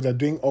same boat because they're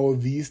doing all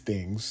these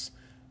things?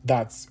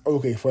 That's,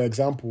 okay, for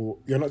example,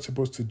 you're not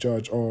supposed to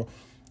judge, or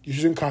you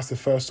shouldn't cast the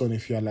first stone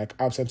if you're, like,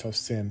 absent of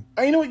sin.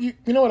 And you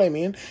know what I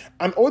mean?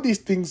 And all these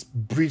things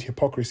breed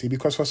hypocrisy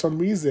because for some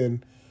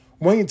reason,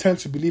 when you tend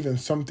to believe in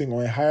something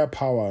or a higher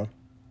power,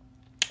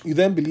 you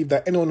then believe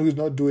that anyone who's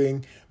not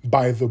doing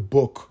by the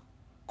book,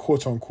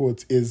 quote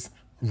unquote, is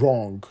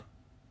wrong.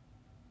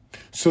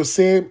 So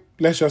say,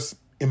 let's just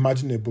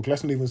imagine a book.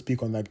 Let's not even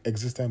speak on, like,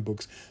 existing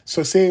books.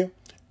 So say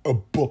a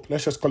book,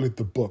 let's just call it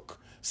the book.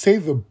 Say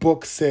the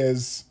book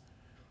says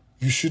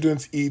you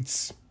shouldn't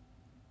eat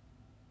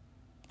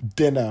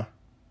dinner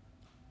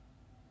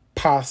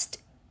past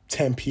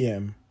 10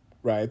 p.m.,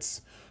 right?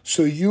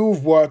 So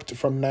you've worked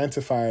from 9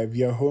 to 5,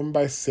 you're home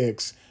by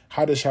 6,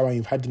 had a shower, and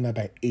you've had dinner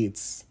by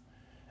 8,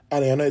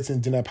 and you're not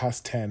eating dinner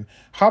past 10.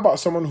 How about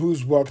someone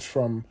who's worked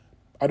from,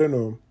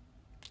 12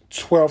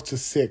 to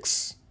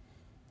 6?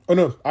 Oh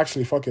no,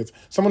 actually, fuck it.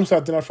 Someone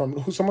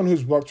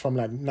who's worked from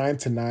like 9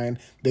 to 9,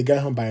 they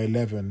get home by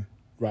 11,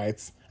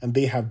 right? And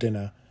they have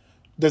dinner.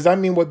 Does that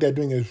mean what they're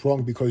doing is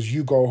wrong because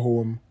you go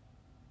home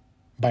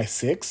by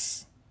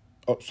 6?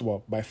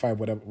 By 5,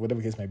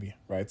 whatever case might be,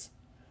 right?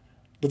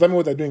 Does that mean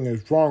what they're doing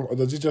is wrong, or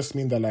does it just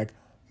mean that, like,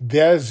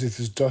 theirs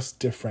is just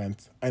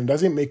different and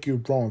doesn't make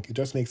it wrong? It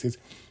just makes it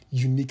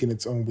unique in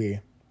its own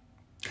way.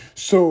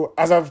 So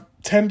as I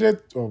tend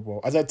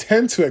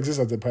to exist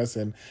as a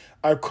person,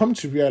 I've come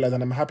to realize,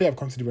 and I'm happy I've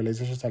come to the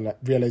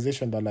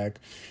realization that like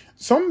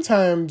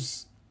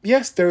sometimes,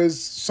 yes, there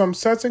is some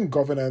certain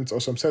governance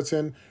or some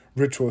certain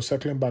ritual,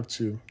 circling back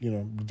to,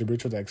 the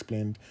rituals I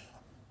explained,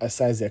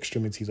 aside the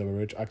extremities of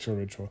a actual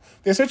ritual.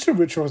 There's actually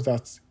rituals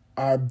that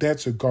are there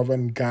to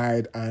govern,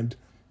 guide, and,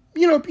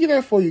 be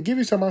there for you, give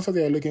you some answer that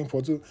you're looking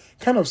for to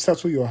kind of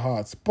settle your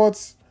heart.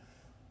 But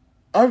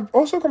I've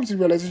also come to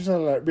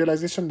the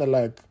realization that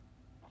like,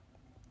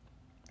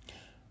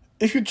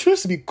 if you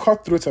choose to be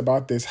cutthroat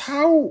about this,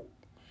 how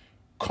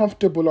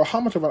comfortable or how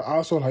much of an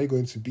asshole are you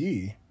going to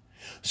be?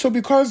 So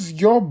because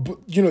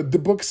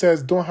the book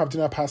says don't have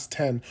dinner past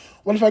 10.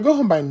 Well, if I go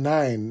home by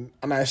 9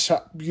 and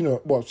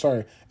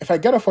if I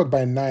get off work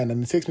by 9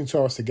 and it takes me 2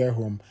 hours to get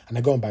home and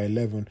I go home by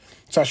 11,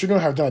 so I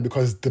shouldn't have dinner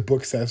because the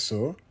book says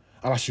so,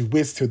 and I should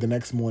wait till the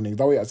next morning.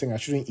 That way I'm saying I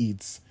shouldn't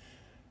eat.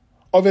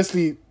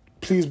 Obviously,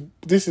 please,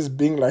 this is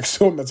being like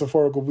so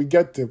metaphorical. We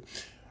get it.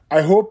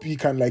 I hope you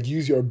can like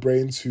use your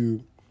brain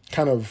to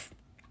kind of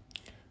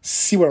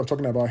see what I'm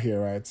talking about here,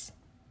 right?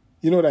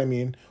 You know what I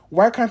mean?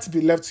 Why can't it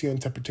be left to your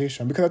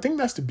interpretation? Because I think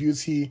that's the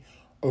beauty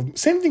of...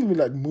 Same thing with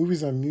like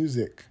movies and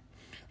music.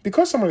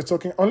 Because someone is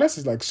talking... Unless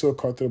it's like so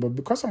cutthroat, but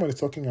because someone is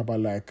talking about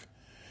like...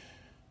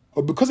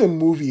 Or because a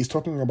movie is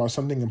talking about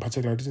something in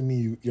particular, doesn't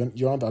mean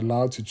you're not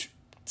allowed to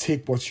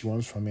take what you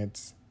want from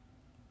it.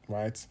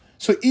 Right?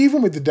 So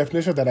even with the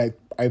definition that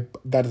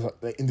that is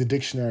in the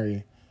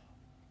dictionary,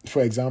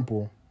 for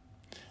example,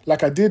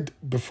 like I did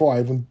before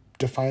I even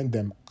defined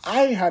them,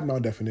 I had my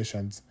own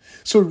definitions.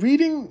 So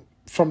reading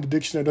from the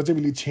dictionary doesn't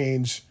really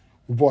change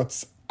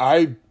what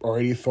I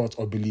already thought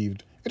or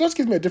believed. It just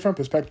gives me a different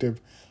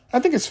perspective. I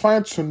think it's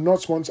fine to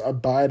not want to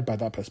abide by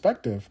that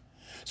perspective.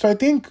 So I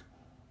think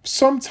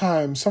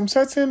sometimes some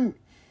certain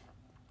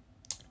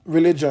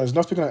religions,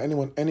 not speaking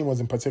of anyone's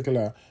in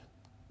particular,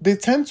 they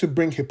tend to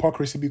bring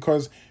hypocrisy,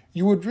 because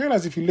you would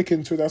realize if you look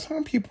into that,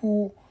 some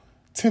people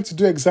tend to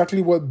do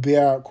exactly what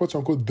their quote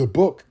unquote the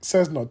book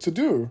says not to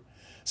do.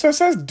 So it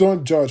says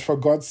don't judge, for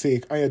God's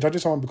sake, and you're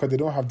judging someone because they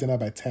don't have dinner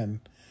by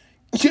 10.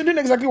 You're doing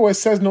exactly what it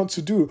says not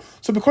to do.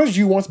 So because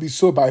you want to be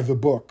so by the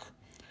book,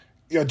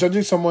 you're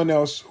judging someone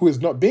else who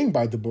is not being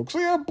by the book. So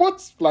yeah,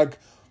 but like,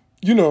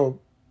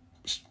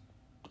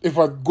 if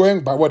we're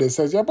going by what it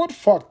says, you're both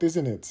fucked,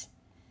 isn't it?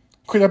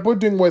 Because you're both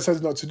doing what it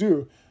says not to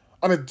do.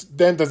 And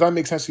then does that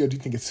make sense to you, or do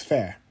you think it's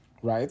fair,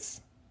 right?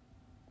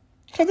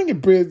 I think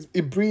it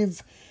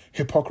breeds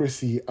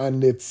hypocrisy,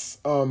 and it's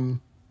a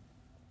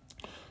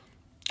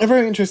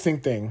very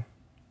interesting thing.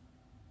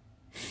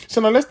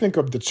 So now let's think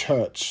of the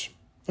church.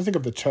 Let's think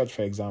of the church,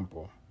 for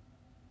example,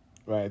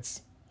 right?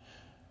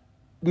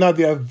 Now,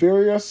 there are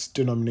various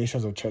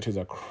denominations of churches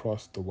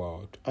across the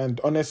world. And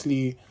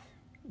honestly,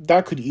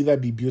 that could either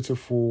be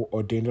beautiful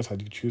or dangerous as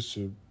you choose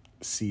to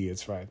see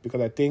it, right?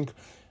 Because I think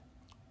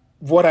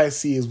what I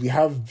see is we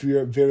have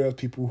various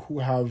people who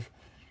have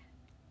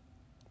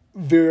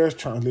various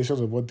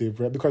translations of what they've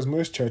read. Because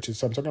most churches,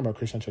 so I'm talking about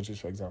Christian churches,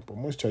 for example,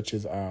 most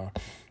churches are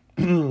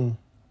praying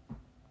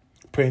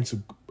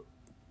to,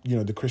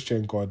 the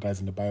Christian God that is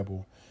in the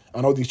Bible.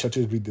 And all these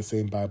churches read the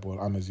same Bible,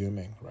 I'm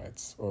assuming,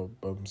 right? Or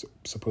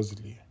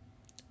supposedly.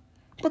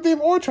 But they've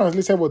all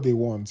translated what they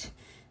want.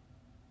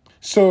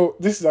 So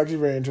this is actually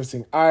very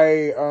interesting.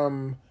 I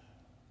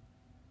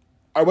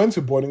went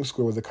to boarding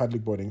school. It was a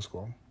Catholic boarding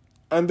school.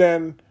 And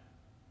then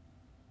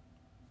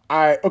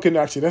let's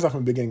start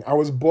from the beginning. I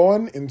was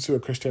born into a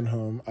Christian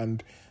home,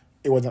 and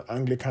it was an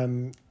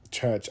Anglican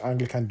church,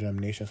 Anglican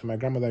denomination. So my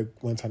grandmother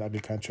went to an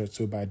Anglican church,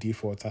 so by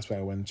default, that's where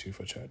I went to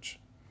for church.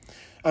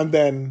 And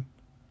then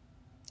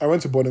I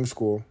went to boarding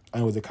school,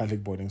 and it was a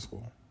Catholic boarding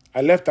school.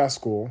 I left that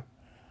school,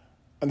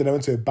 and then I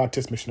went to a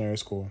Baptist missionary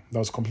school that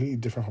was completely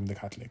different from the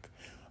Catholic.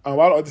 And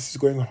while all this is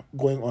going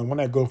on, when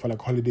I go for like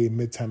holiday,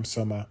 midterm,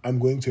 summer, I'm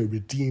going to a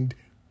redeemed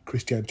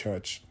Christian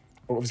church.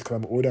 Obviously, because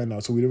I'm older now,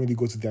 so we don't really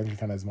go to the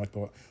Anglican as much,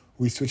 but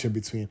we switch in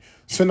between.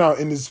 So now,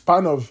 in the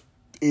span of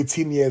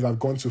 18 years, I've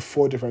gone to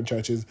 4 different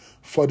churches,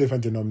 4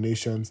 different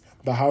denominations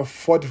that have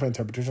 4 different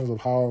interpretations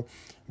of how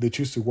they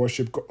choose to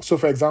worship God. So,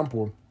 for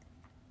example,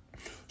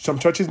 some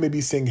churches maybe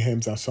sing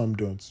hymns and some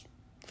don't.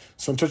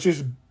 Some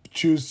churches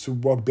choose to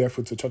walk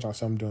barefoot to church and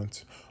some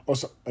don't.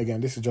 Also,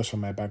 again, this is just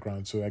from my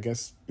background, so I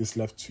guess it's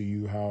left to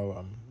you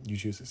how you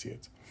choose to see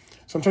it.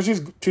 Some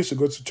churches choose to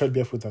go to church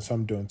barefoot and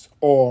some don't.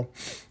 Or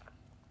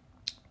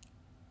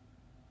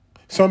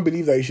some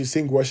believe that you should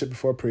sing worship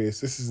before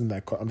praise. This isn't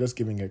like, I'm just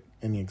giving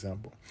any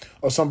example.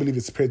 Or some believe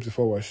it's praise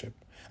before worship.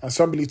 And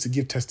some believe to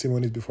give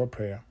testimonies before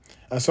prayer.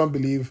 And some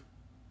believe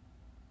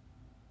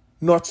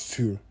not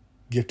to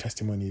give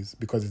testimonies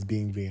because it's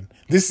being vain.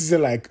 This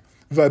isn't like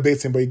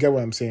verbatim, but you get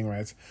what I'm saying,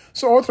 right?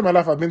 So all through my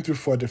life, I've been through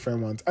 4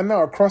 different ones. And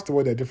now across the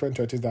world, there are different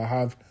churches that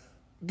have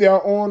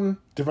their own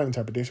different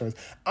interpretations.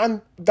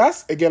 And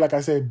that's, again, like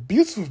I said,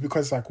 beautiful,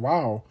 because it's like,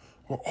 wow,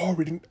 we're all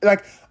reading.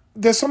 Like,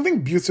 there's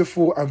something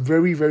beautiful and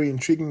very, very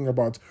intriguing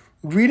about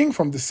reading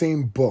from the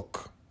same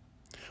book,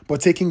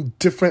 but taking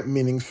different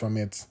meanings from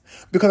it.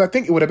 Because I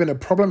think it would have been a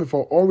problem if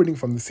we're all reading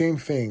from the same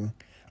thing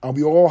and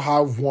we all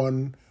have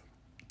one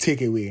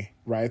takeaway,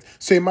 right?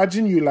 So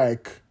imagine you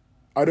like,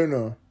 I don't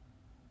know,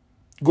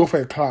 go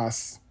for a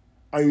class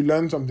and you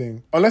learn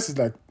something, unless it's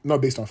like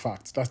not based on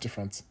facts, that's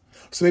different.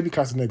 So maybe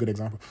class is not a good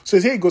example. So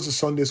say you go to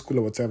Sunday school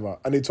or whatever,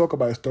 and they talk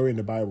about a story in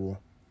the Bible.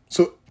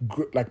 So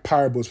like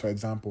parables, for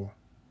example,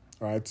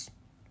 right?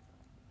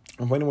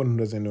 And for anyone who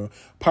doesn't know,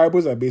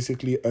 parables are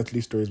basically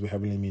earthly stories with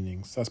heavenly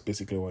meanings. That's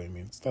basically what it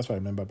means. That's what I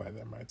remember by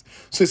them, right?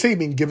 So say you've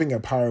been giving a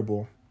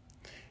parable,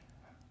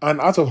 and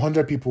out of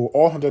 100 people,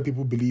 all 100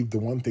 people believe the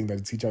one thing that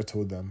the teacher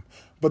told them.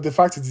 But the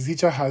fact is the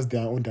teacher has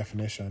their own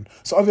definition.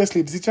 So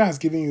obviously the teacher has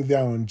given you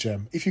their own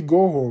gem. If you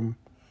go home,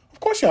 of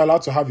course you're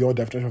allowed to have your own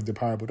definition of the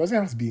parable. It doesn't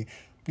have to be,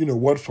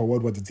 word for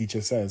word what the teacher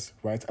says,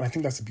 right? And I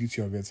think that's the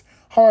beauty of it.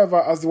 However,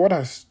 as the world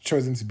has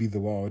chosen to be the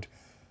world,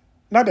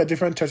 now there are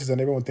different churches and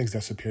everyone thinks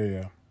they're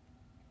superior.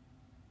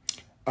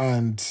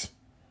 And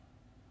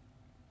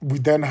we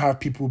then have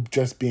people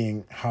just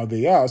being how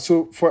they are.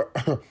 So for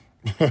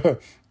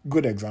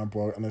good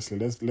example, honestly,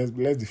 let's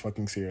be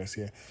fucking serious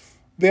here.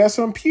 There are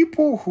some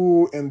people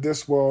who in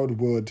this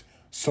world would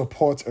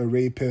support a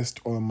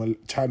rapist or a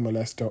child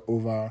molester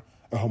over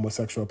a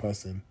homosexual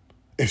person.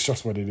 It's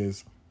just what it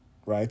is,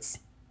 right?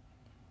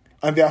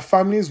 And there are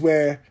families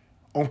where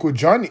Uncle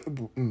Johnny...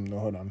 no,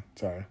 hold on.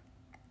 Sorry.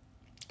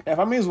 There are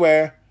families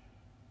where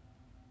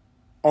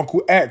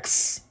Uncle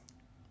X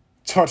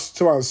touched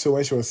so-and-so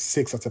when she was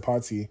 6 at a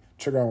party.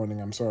 Trigger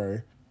warning, I'm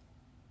sorry.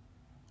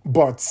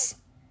 But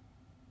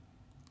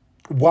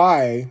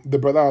why the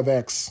brother of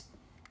X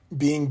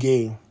being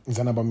gay is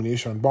an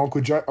abomination, but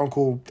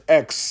Uncle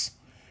X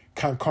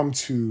can come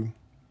to...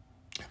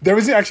 There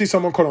isn't actually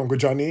someone called Uncle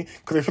Johnny,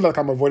 because I feel like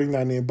I'm avoiding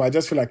that name, but I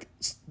just feel like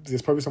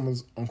there's probably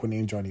someone's uncle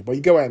named Johnny. But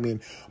you get what I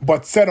mean.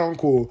 But said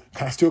uncle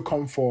can still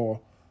come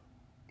for,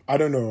 I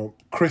don't know,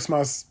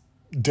 Christmas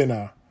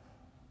dinner.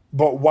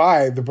 But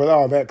why the brother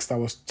of X that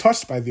was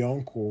touched by the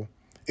uncle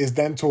is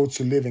then told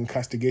to live in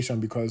castigation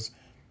because,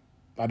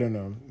 I don't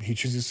know, he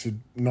chooses to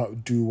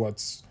not do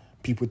what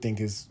people think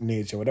is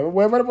nature,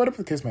 whatever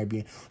the case might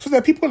be. So there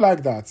are people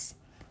like that.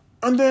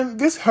 And then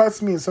this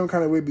hurts me in some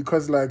kind of way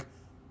because, like,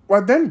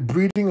 we're then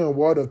breeding a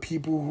world of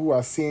people who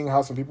are seeing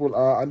how some people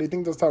are and they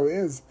think that's how it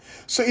is.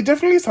 So it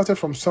definitely started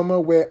from somewhere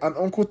where an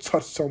uncle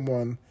touched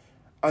someone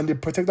and they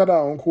protected that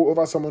uncle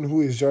over someone who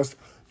is just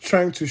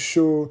trying to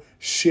show,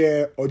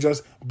 share, or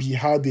just be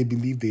how they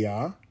believe they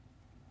are.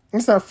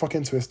 It's not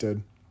fucking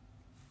twisted.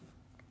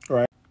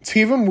 Right? To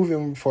even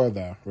moving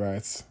further,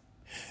 right?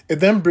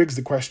 It then brings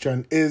the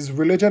question, is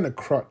religion a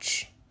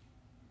crutch?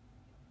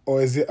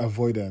 Or is it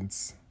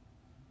avoidance?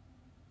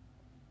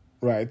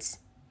 Right?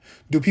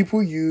 Do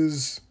people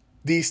use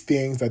these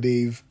things that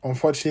they've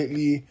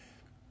unfortunately,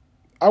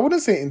 I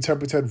wouldn't say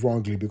interpreted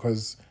wrongly,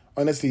 because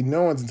honestly,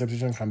 no one's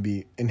interpretation can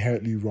be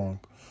inherently wrong.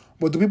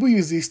 But do people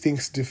use these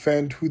things to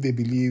defend who they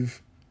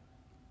believe?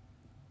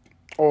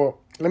 Or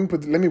let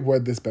me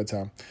word this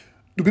better.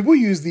 Do people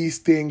use these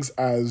things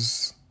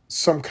as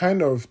some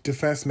kind of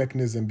defense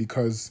mechanism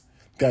because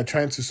they are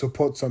trying to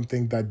support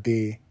something that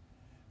they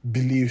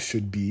believe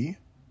should be?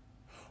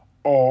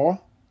 Or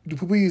do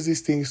people use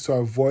these things to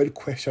avoid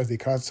questions they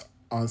can't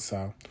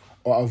answer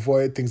or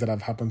avoid things that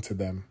have happened to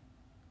them?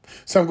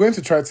 So I'm going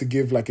to try to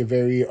give like a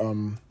very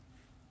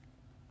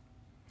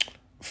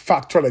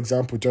factual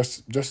example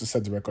just to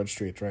set the record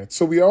straight, right?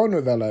 So we all know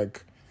that,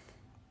 like,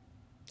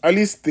 at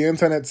least the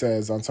internet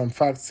says, and some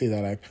facts say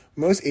that, like,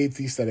 most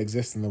atheists that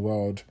exist in the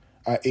world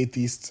are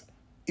atheists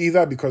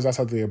either because that's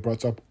how they were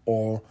brought up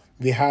or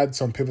they had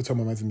some pivotal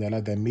moments in their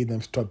life that made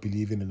them stop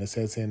believing in a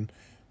certain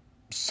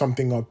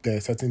something up there,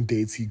 certain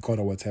deity, God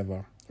or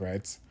whatever,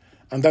 right?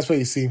 And that's where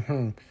you see,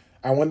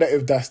 I wonder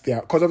if that's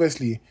there. Because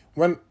obviously,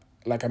 when,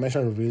 like I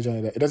mentioned with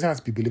religion, it doesn't have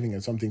to be believing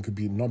in something, it could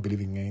be not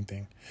believing in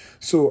anything.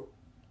 So,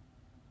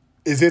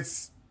 is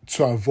it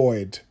to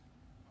avoid?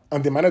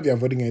 And they might not be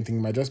avoiding anything.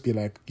 It might just be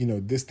like,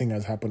 this thing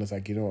has happened. It's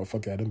like,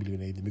 fuck it, I don't believe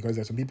in anything. Because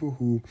there's some people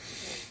who...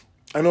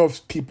 I know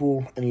of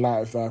people in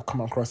life that I've come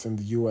across in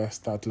the US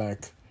that,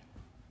 like,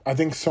 I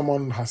think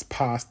someone has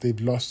passed, they've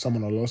lost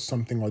someone or lost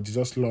something, or they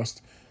just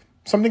lost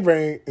something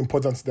very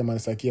important to them, and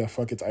it's like, yeah,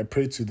 fuck it, I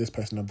prayed to this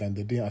person up there and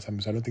they didn't answer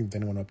me, so I don't think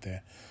there's anyone up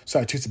there. So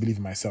I choose to believe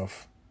in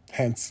myself.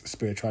 Hence,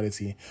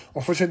 spirituality.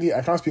 Unfortunately,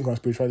 I can't speak on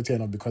spirituality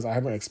enough because I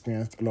haven't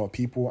experienced a lot of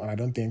people, and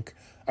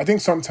I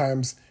think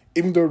sometimes,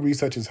 even though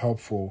research is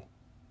helpful,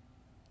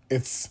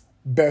 it's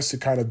best to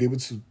kind of be able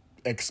to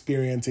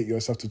experience it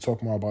yourself to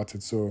talk more about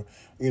it. So,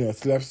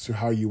 it's left to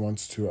how you want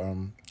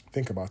to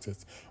think about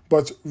it.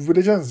 But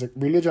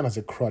religion as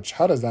a crutch,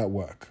 how does that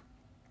work?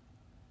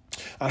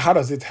 And how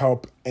does it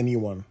help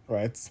anyone,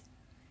 right?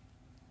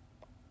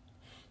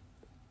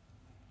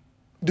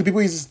 Do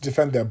people use it to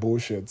defend their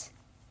bullshit?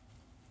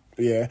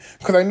 Yeah.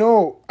 Because I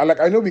know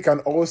we can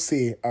all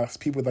say as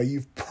people that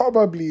you've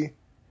probably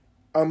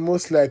and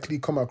most likely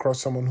come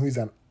across someone who is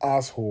an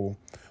asshole,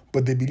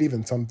 but they believe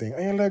in something.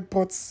 And you're like,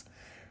 but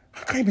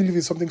how can you believe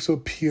in something so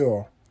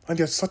pure? And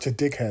you're such a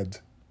dickhead.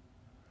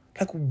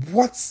 Like,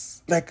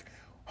 what's, like,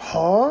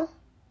 huh?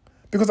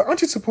 Because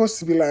aren't you supposed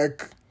to be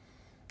like,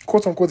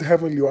 quote unquote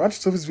heavenly, or aren't you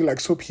supposed to be like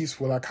so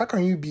peaceful? Like, how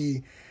can you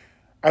be,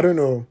 I don't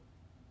know,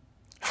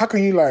 how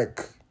can you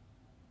like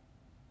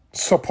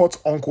support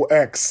Uncle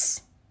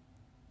X,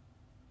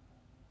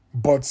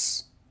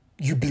 but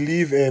you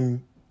believe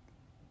in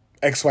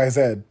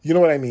XYZ? You know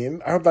what I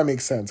mean? I hope that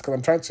makes sense, because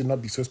I'm trying to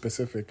not be so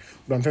specific,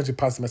 but I'm trying to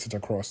pass the message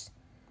across,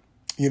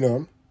 you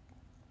know?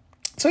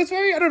 So it's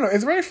very, I don't know,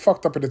 it's very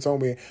fucked up in its own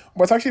way,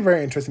 but it's actually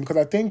very interesting, because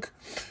I think,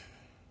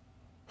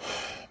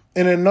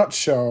 in a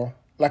nutshell,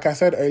 like I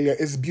said earlier,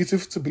 it's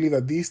beautiful to believe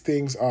that these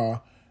things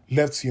are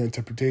left to your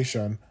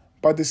interpretation,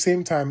 but at the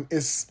same time,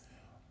 it's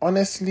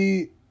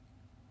honestly,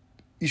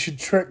 you should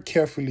tread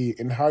carefully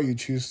in how you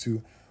choose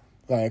to,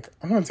 like,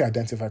 I'm not going to say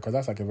identify, because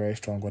that's like a very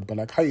strong word, but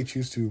like how you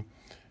choose to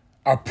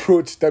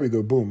approach, there we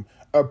go, boom,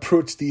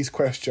 approach these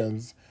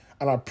questions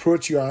and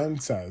approach your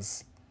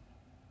answers.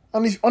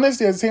 And if,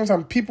 honestly, at the same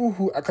time, people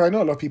who, because I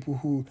know a lot of people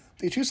who,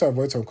 they choose to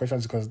avoid some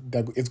questions because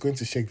it's going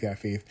to shake their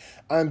faith.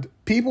 And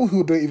people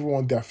who don't even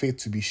want their faith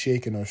to be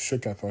shaken or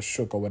shook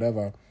or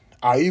whatever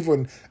are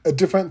even a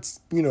different,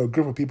 group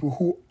of people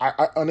who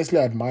I honestly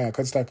admire,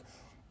 because it's like,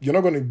 you're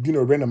not going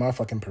to, rain on my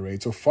fucking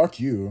parade, so fuck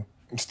you,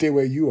 stay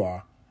where you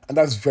are. And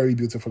that's very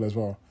beautiful as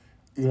well.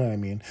 You know what I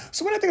mean?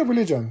 So when I think of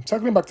religion,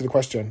 circling back to the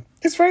question,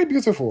 it's very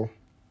beautiful.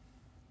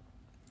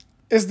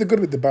 It's the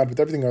good with the bad with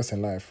everything else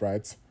in life,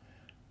 right?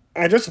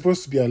 And you're just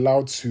supposed to be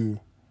allowed to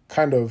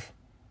kind of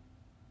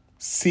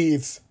see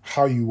it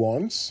how you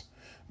want.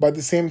 But at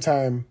the same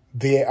time,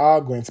 they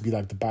are going to be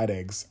like the bad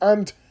eggs.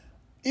 And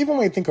even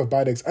when you think of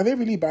bad eggs, are they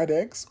really bad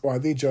eggs? Or are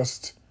they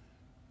just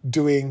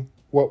doing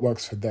what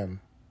works for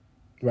them?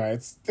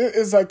 Right?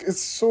 It's like,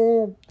 it's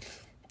so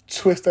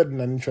twisted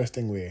in an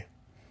interesting way.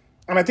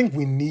 And I think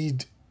we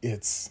need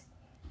it.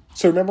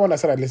 So remember when I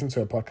said I listened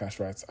to a podcast,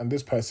 right? And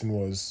this person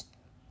was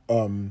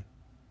talking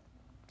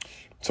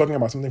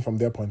about something from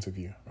their point of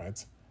view,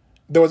 right?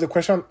 There was a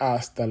question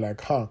asked that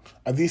like, are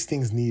these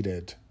things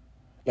needed?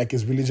 Like,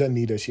 is religion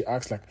needed? She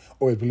asked like,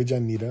 is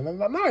religion needed? And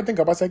now I think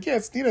about it, it's like, yeah,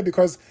 it's needed,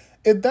 because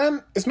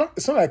it's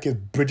not like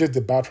it bridges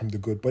the bad from the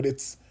good, but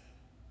it's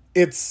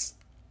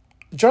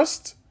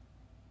just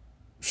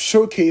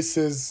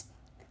showcases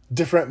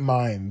different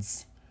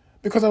minds.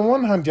 Because on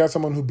one hand, you have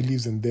someone who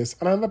believes in this,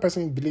 and another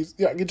person who believes,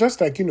 yeah, you're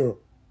just like,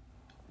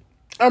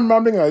 I'm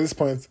rambling at this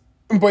point,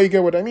 but you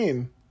get what I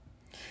mean.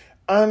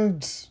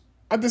 And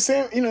at the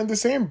same, in the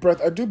same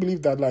breath, I do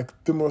believe that like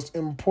the most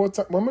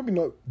important, well, maybe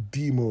not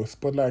the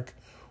most, but like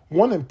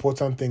one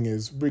important thing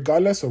is,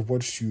 regardless of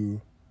what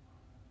you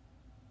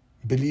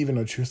believe in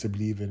or choose to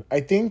believe in, I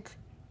think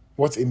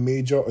what a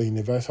major or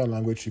universal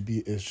language should be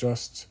is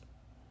just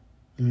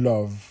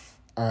love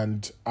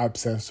and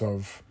absence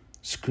of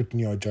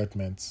scrutiny or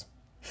judgment.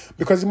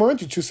 Because the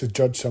moment you choose to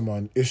judge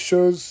someone, it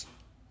shows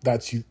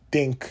that you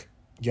think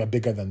you're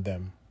bigger than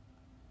them.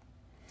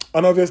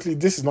 And obviously,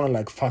 this is not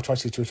like factual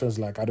situations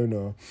like, I don't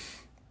know,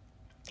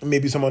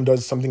 maybe someone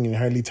does something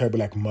inherently terrible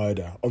like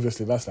murder.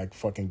 Obviously, that's like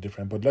fucking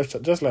different. But let's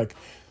just like,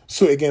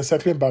 so again,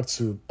 circling back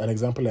to an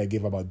example I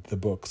gave about the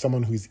book,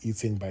 someone who is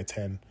eating by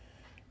 10.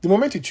 The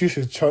moment you choose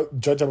to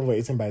judge someone for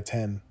eating by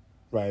 10,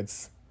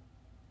 right,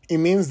 it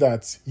means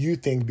that you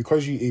think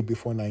because you ate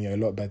before 9, you're a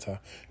lot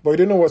better. But you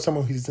don't know what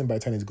someone who's eating by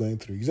 10 is going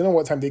through. You don't know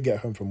what time they get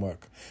home from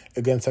work.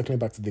 Again, circling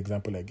back to the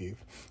example I gave.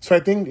 So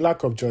I think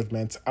lack of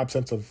judgment,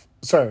 absence of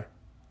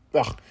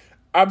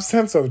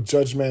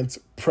judgment,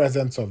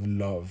 presence of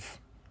love.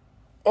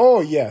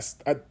 Oh, yes.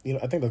 I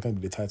think that's going to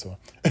be the title.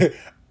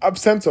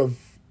 Absence of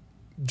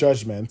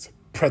judgment,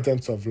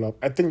 presence of love.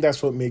 I think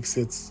that's what makes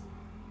it,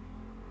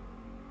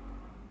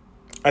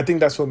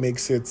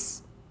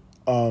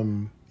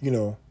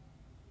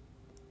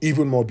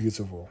 even more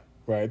beautiful,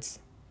 right?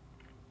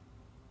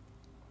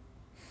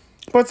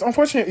 But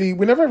unfortunately,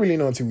 we never really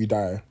know until we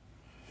die.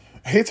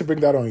 I hate to bring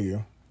that on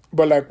you,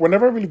 but like, we're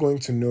never really going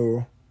to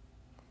know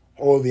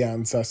all the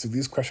answers to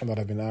these questions that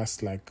have been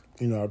asked, like,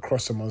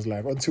 across someone's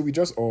life, until we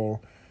just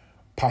all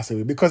pass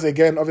away. Because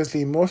again,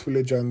 obviously, in most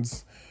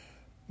religions,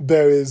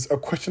 there is a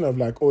question of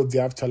like, oh, the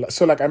afterlife.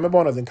 So like, I remember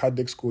when I was in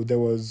Catholic school, there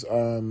was, I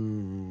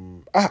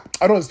don't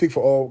want to speak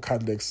for all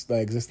Catholics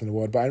that exist in the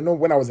world, but I know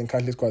when I was in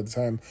Catholic school at the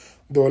time,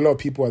 there were a lot of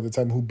people at the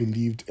time who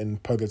believed in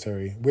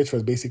purgatory, which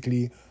was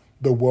basically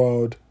the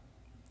world.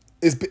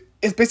 It's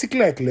basically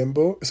like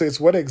limbo. So it's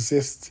what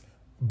exists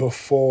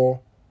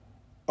before,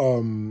 what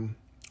do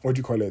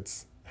you call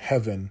it?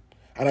 Heaven.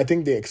 And I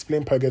think they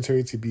explain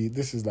purgatory to be,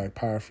 this is like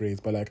paraphrase,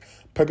 but like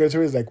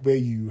purgatory is like where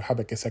you have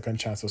like a second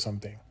chance or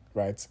something,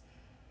 right?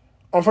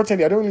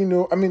 Unfortunately, I don't really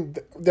know. I mean,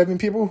 there have been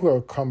people who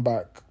have come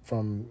back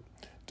from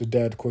the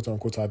dead, quote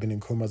unquote, have been in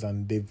comas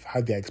and they've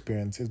had their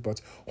experiences, but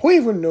who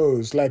even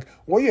knows? Like,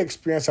 what you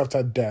experience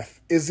after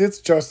death, is it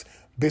just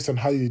based on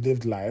how you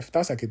lived life?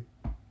 That's like a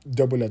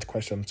double-edged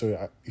question.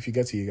 So if you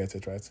get it, you get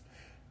it, right?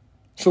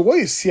 So what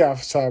you see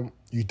after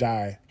you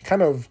die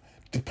kind of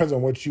depends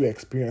on what you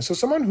experience. So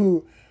someone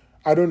who,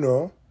 I don't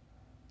know,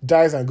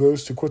 dies and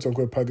goes to quote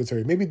unquote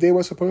purgatory, maybe they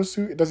were supposed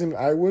to, it doesn't mean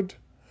I would.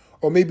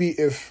 Or maybe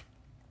if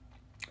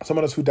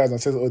someone else who dies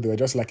and says, oh, they were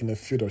just like in a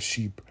field of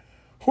sheep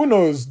who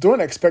knows?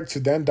 Don't expect to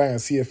then die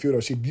and see a field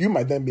of sheep. You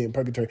might then be in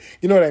purgatory.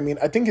 You know what I mean?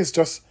 I think it's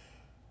just,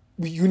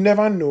 you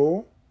never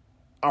know.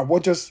 And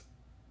what just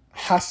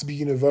has to be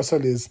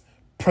universal is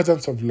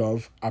presence of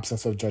love,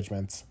 absence of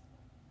judgment.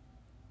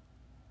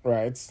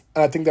 Right?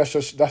 And I think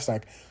that's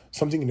like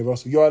something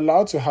universal. You're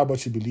allowed to have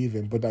what you believe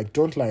in, but like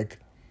don't like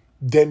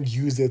then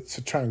use it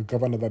to try and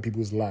govern other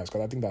people's lives,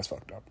 because I think that's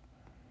fucked up.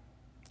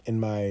 In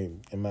my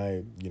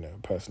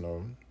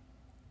personal,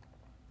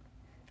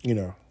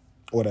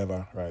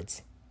 whatever,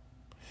 right?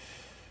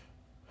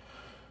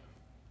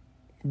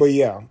 But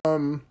yeah,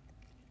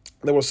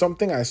 there was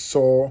something I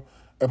saw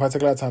a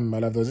particular time in my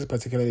life. There was this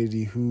particular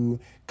lady who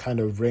kind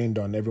of rained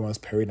on everyone's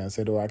parade and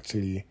said, "Oh,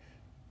 actually,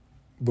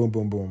 boom,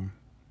 boom, boom."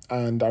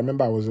 And I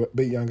remember I was a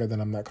bit younger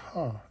than, I'm like,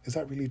 is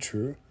that really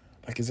true?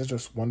 Like, is there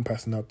just one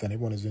person up there and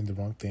everyone is doing the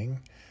wrong thing?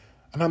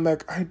 And I'm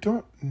like, I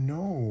don't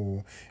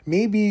know.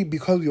 Maybe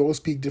because we all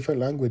speak different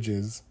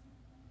languages,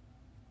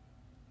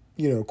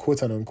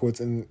 quote and unquote,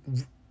 and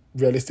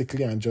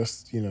realistically, and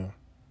just, you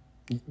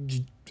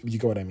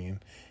get what I mean.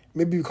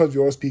 Maybe because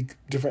we all speak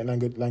different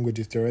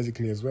languages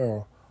theoretically as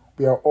well,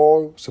 we are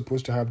all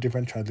supposed to have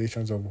different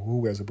translations of who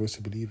we're supposed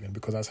to believe in,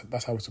 because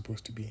that's how it's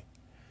supposed to be.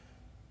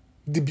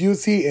 The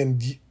beauty in,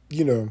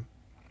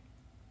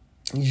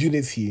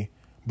 unity,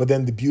 but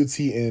then the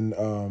beauty in,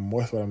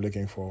 what's what I'm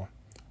looking for?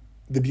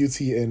 The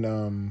beauty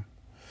in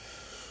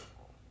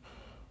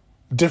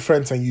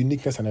difference and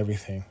uniqueness and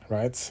everything,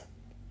 right?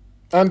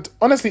 And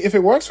honestly, if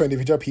it works for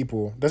individual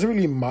people, does it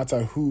really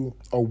matter who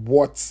or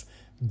what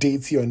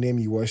deity or name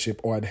you worship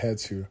or adhere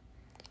to?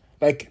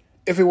 Like,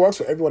 if it works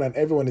for everyone and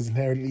everyone is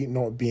inherently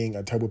not being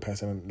a terrible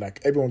person, like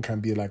everyone can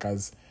be like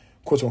as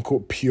quote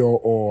unquote pure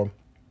or,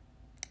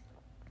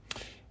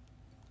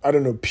 I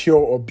don't know, pure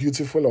or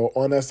beautiful or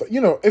honest,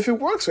 if it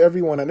works for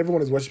everyone and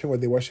everyone is worshiping what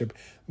they worship,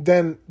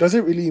 then does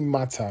it really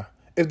matter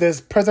if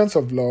there's presence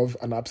of love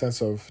and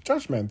absence of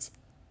judgment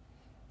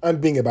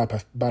and being a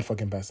bad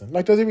fucking person?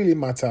 Like, does it really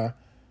matter?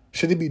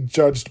 Should it be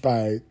judged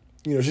by,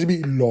 should it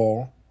be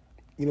law?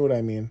 You know what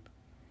I mean?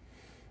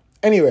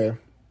 Anyway,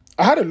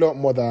 I had a lot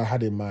more that I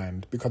had in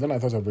mind, because when I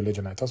thought of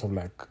religion, I thought of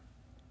like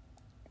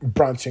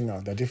branching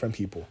out. They're different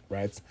people,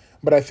 right?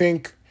 But I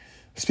think,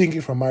 speaking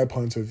from my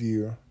point of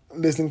view,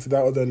 listening to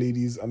that other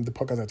lady's the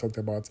podcast I talked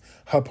about,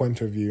 her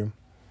point of view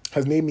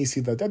has made me see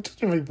that there are two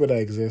different people that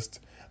exist,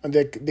 and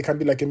they can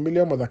be like a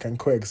million more that can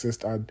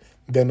coexist, and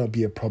there not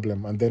be a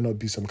problem, and there not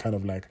be some kind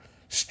of like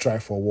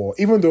strife or war,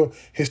 even though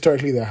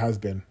historically there has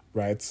been,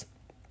 right?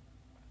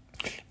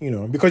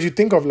 Because you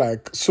think of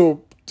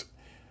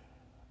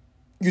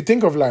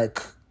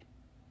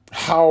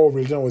how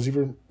religion was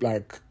even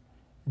like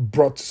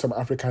brought to some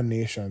African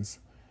nations.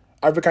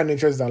 African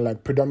nations that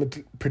like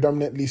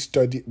predominantly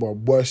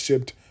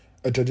worshipped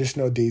a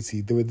traditional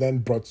deity. They were then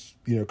brought,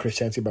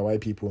 Christianity by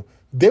white people.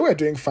 They were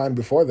doing fine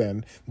before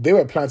then. They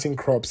were planting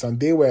crops and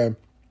they were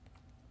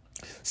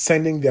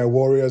sending their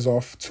warriors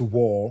off to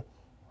war.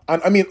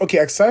 And I mean, okay,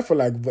 aside from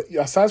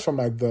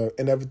the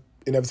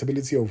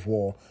inevitability of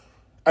war,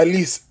 at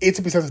least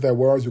 80% of their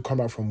warriors will come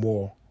back from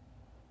war.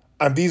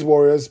 And these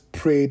warriors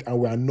prayed and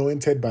were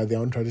anointed by their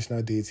own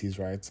traditional deities,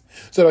 right?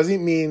 So does it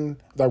mean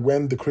that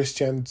when the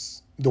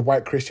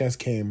white Christians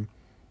came,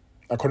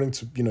 according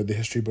to, the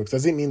history books,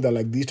 does it mean that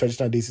like these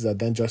traditional deities are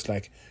then just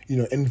like,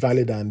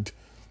 invalid and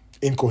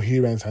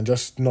incoherent and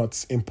just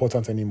not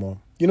important anymore?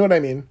 You know what I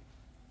mean?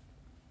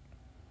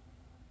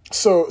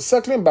 So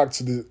circling back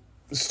to the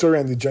story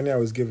and the journey I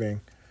was giving,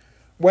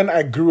 when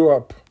I grew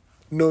up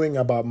knowing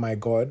about my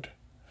God,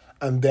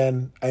 and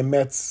then I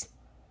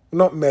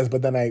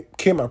then I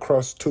came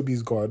across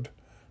Toby's God,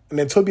 and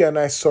then Toby and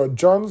I saw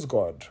John's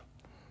God.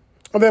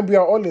 And then we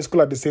are all in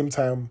school at the same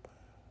time.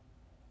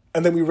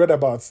 And then we read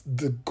about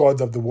the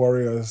gods of the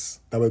warriors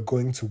that were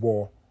going to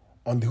war,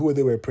 on who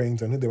they were praying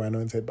to and who they were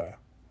anointed by.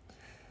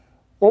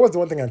 What was the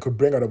one thing I could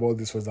bring out of all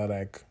this was that,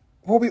 like,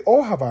 we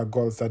all have our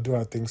gods that do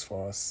our things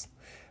for us.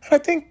 And I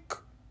think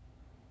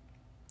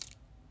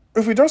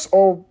if we just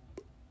all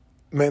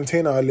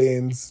maintain our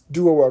lanes,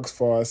 do what works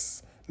for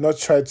us, not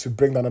try to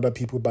bring down other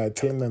people by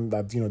telling them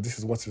that, this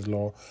is what is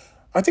law,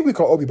 I think we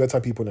can all be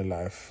better people in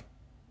life,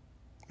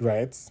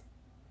 right?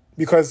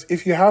 Because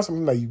if you have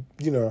something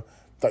that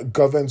that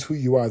governs who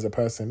you are as a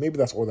person, maybe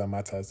that's all that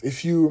matters.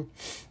 If you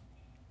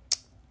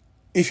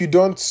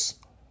don't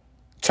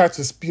try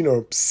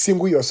to,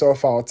 single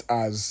yourself out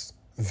as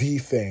the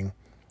thing,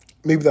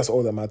 maybe that's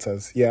all that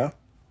matters. Yeah,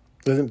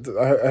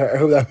 I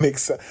hope that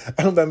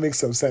makes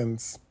some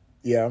sense.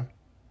 Yeah,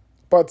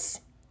 but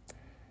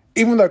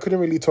even though I couldn't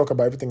really talk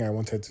about everything I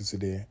wanted to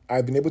today,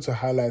 I've been able to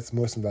highlight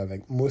most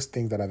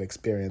things that I've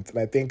experienced, and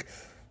I think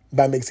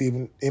that makes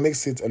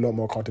it a lot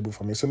more comfortable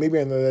for me. So maybe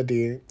another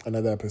day,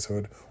 another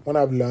episode, when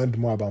I've learned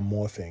more about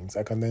more things,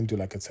 I can then do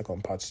like a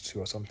second part 2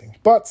 or something.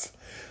 But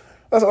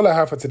that's all I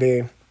have for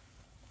today.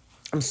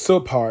 I'm so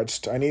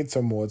parched. I need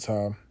some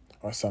water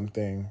or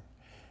something.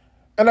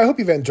 And I hope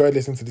you've enjoyed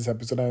listening to this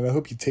episode, and I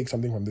hope you take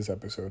something from this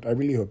episode. I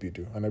really hope you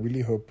do. And I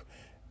really hope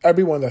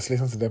everyone that's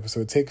listening to the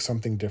episode takes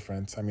something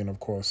different. I mean,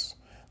 of course,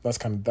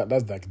 That's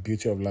like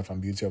beauty of life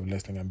and beauty of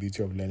listening and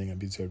beauty of learning and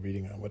beauty of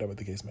reading and whatever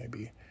the case might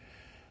be.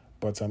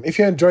 But if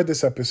you enjoyed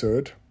this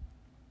episode,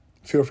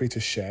 feel free to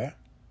share.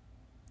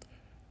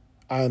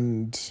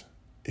 And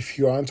if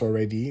you aren't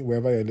already,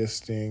 wherever you're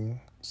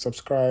listening,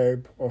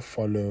 subscribe or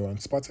follow on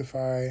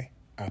Spotify,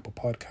 Apple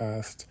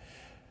Podcast.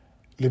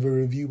 Leave a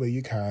review where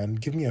you can.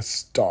 Give me a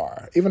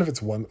star. Even if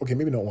it's one, okay,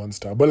 maybe not 1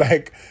 star, but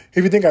like,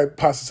 if you think I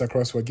pass this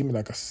across, well, give me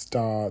like a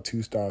star,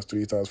 2 stars,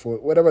 3 stars, 4,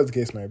 whatever the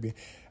case might be.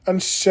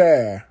 And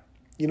share.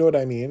 You know what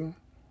I mean?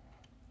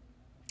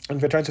 And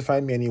if you're trying to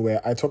find me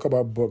anywhere, I talk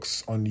about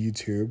books on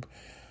YouTube.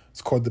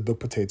 It's called The Book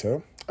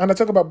Potato. And I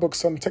talk about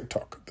books on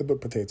TikTok, The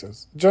Book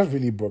Potatoes. Just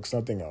really books,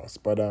 nothing else.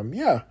 But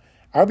yeah,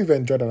 I hope you've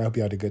enjoyed and I hope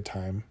you had a good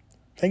time.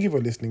 Thank you for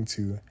listening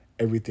to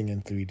Everything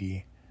in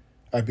 3D.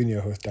 I've been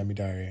your host,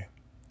 Damidare.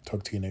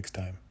 Talk to you next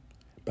time.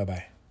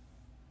 Bye-bye.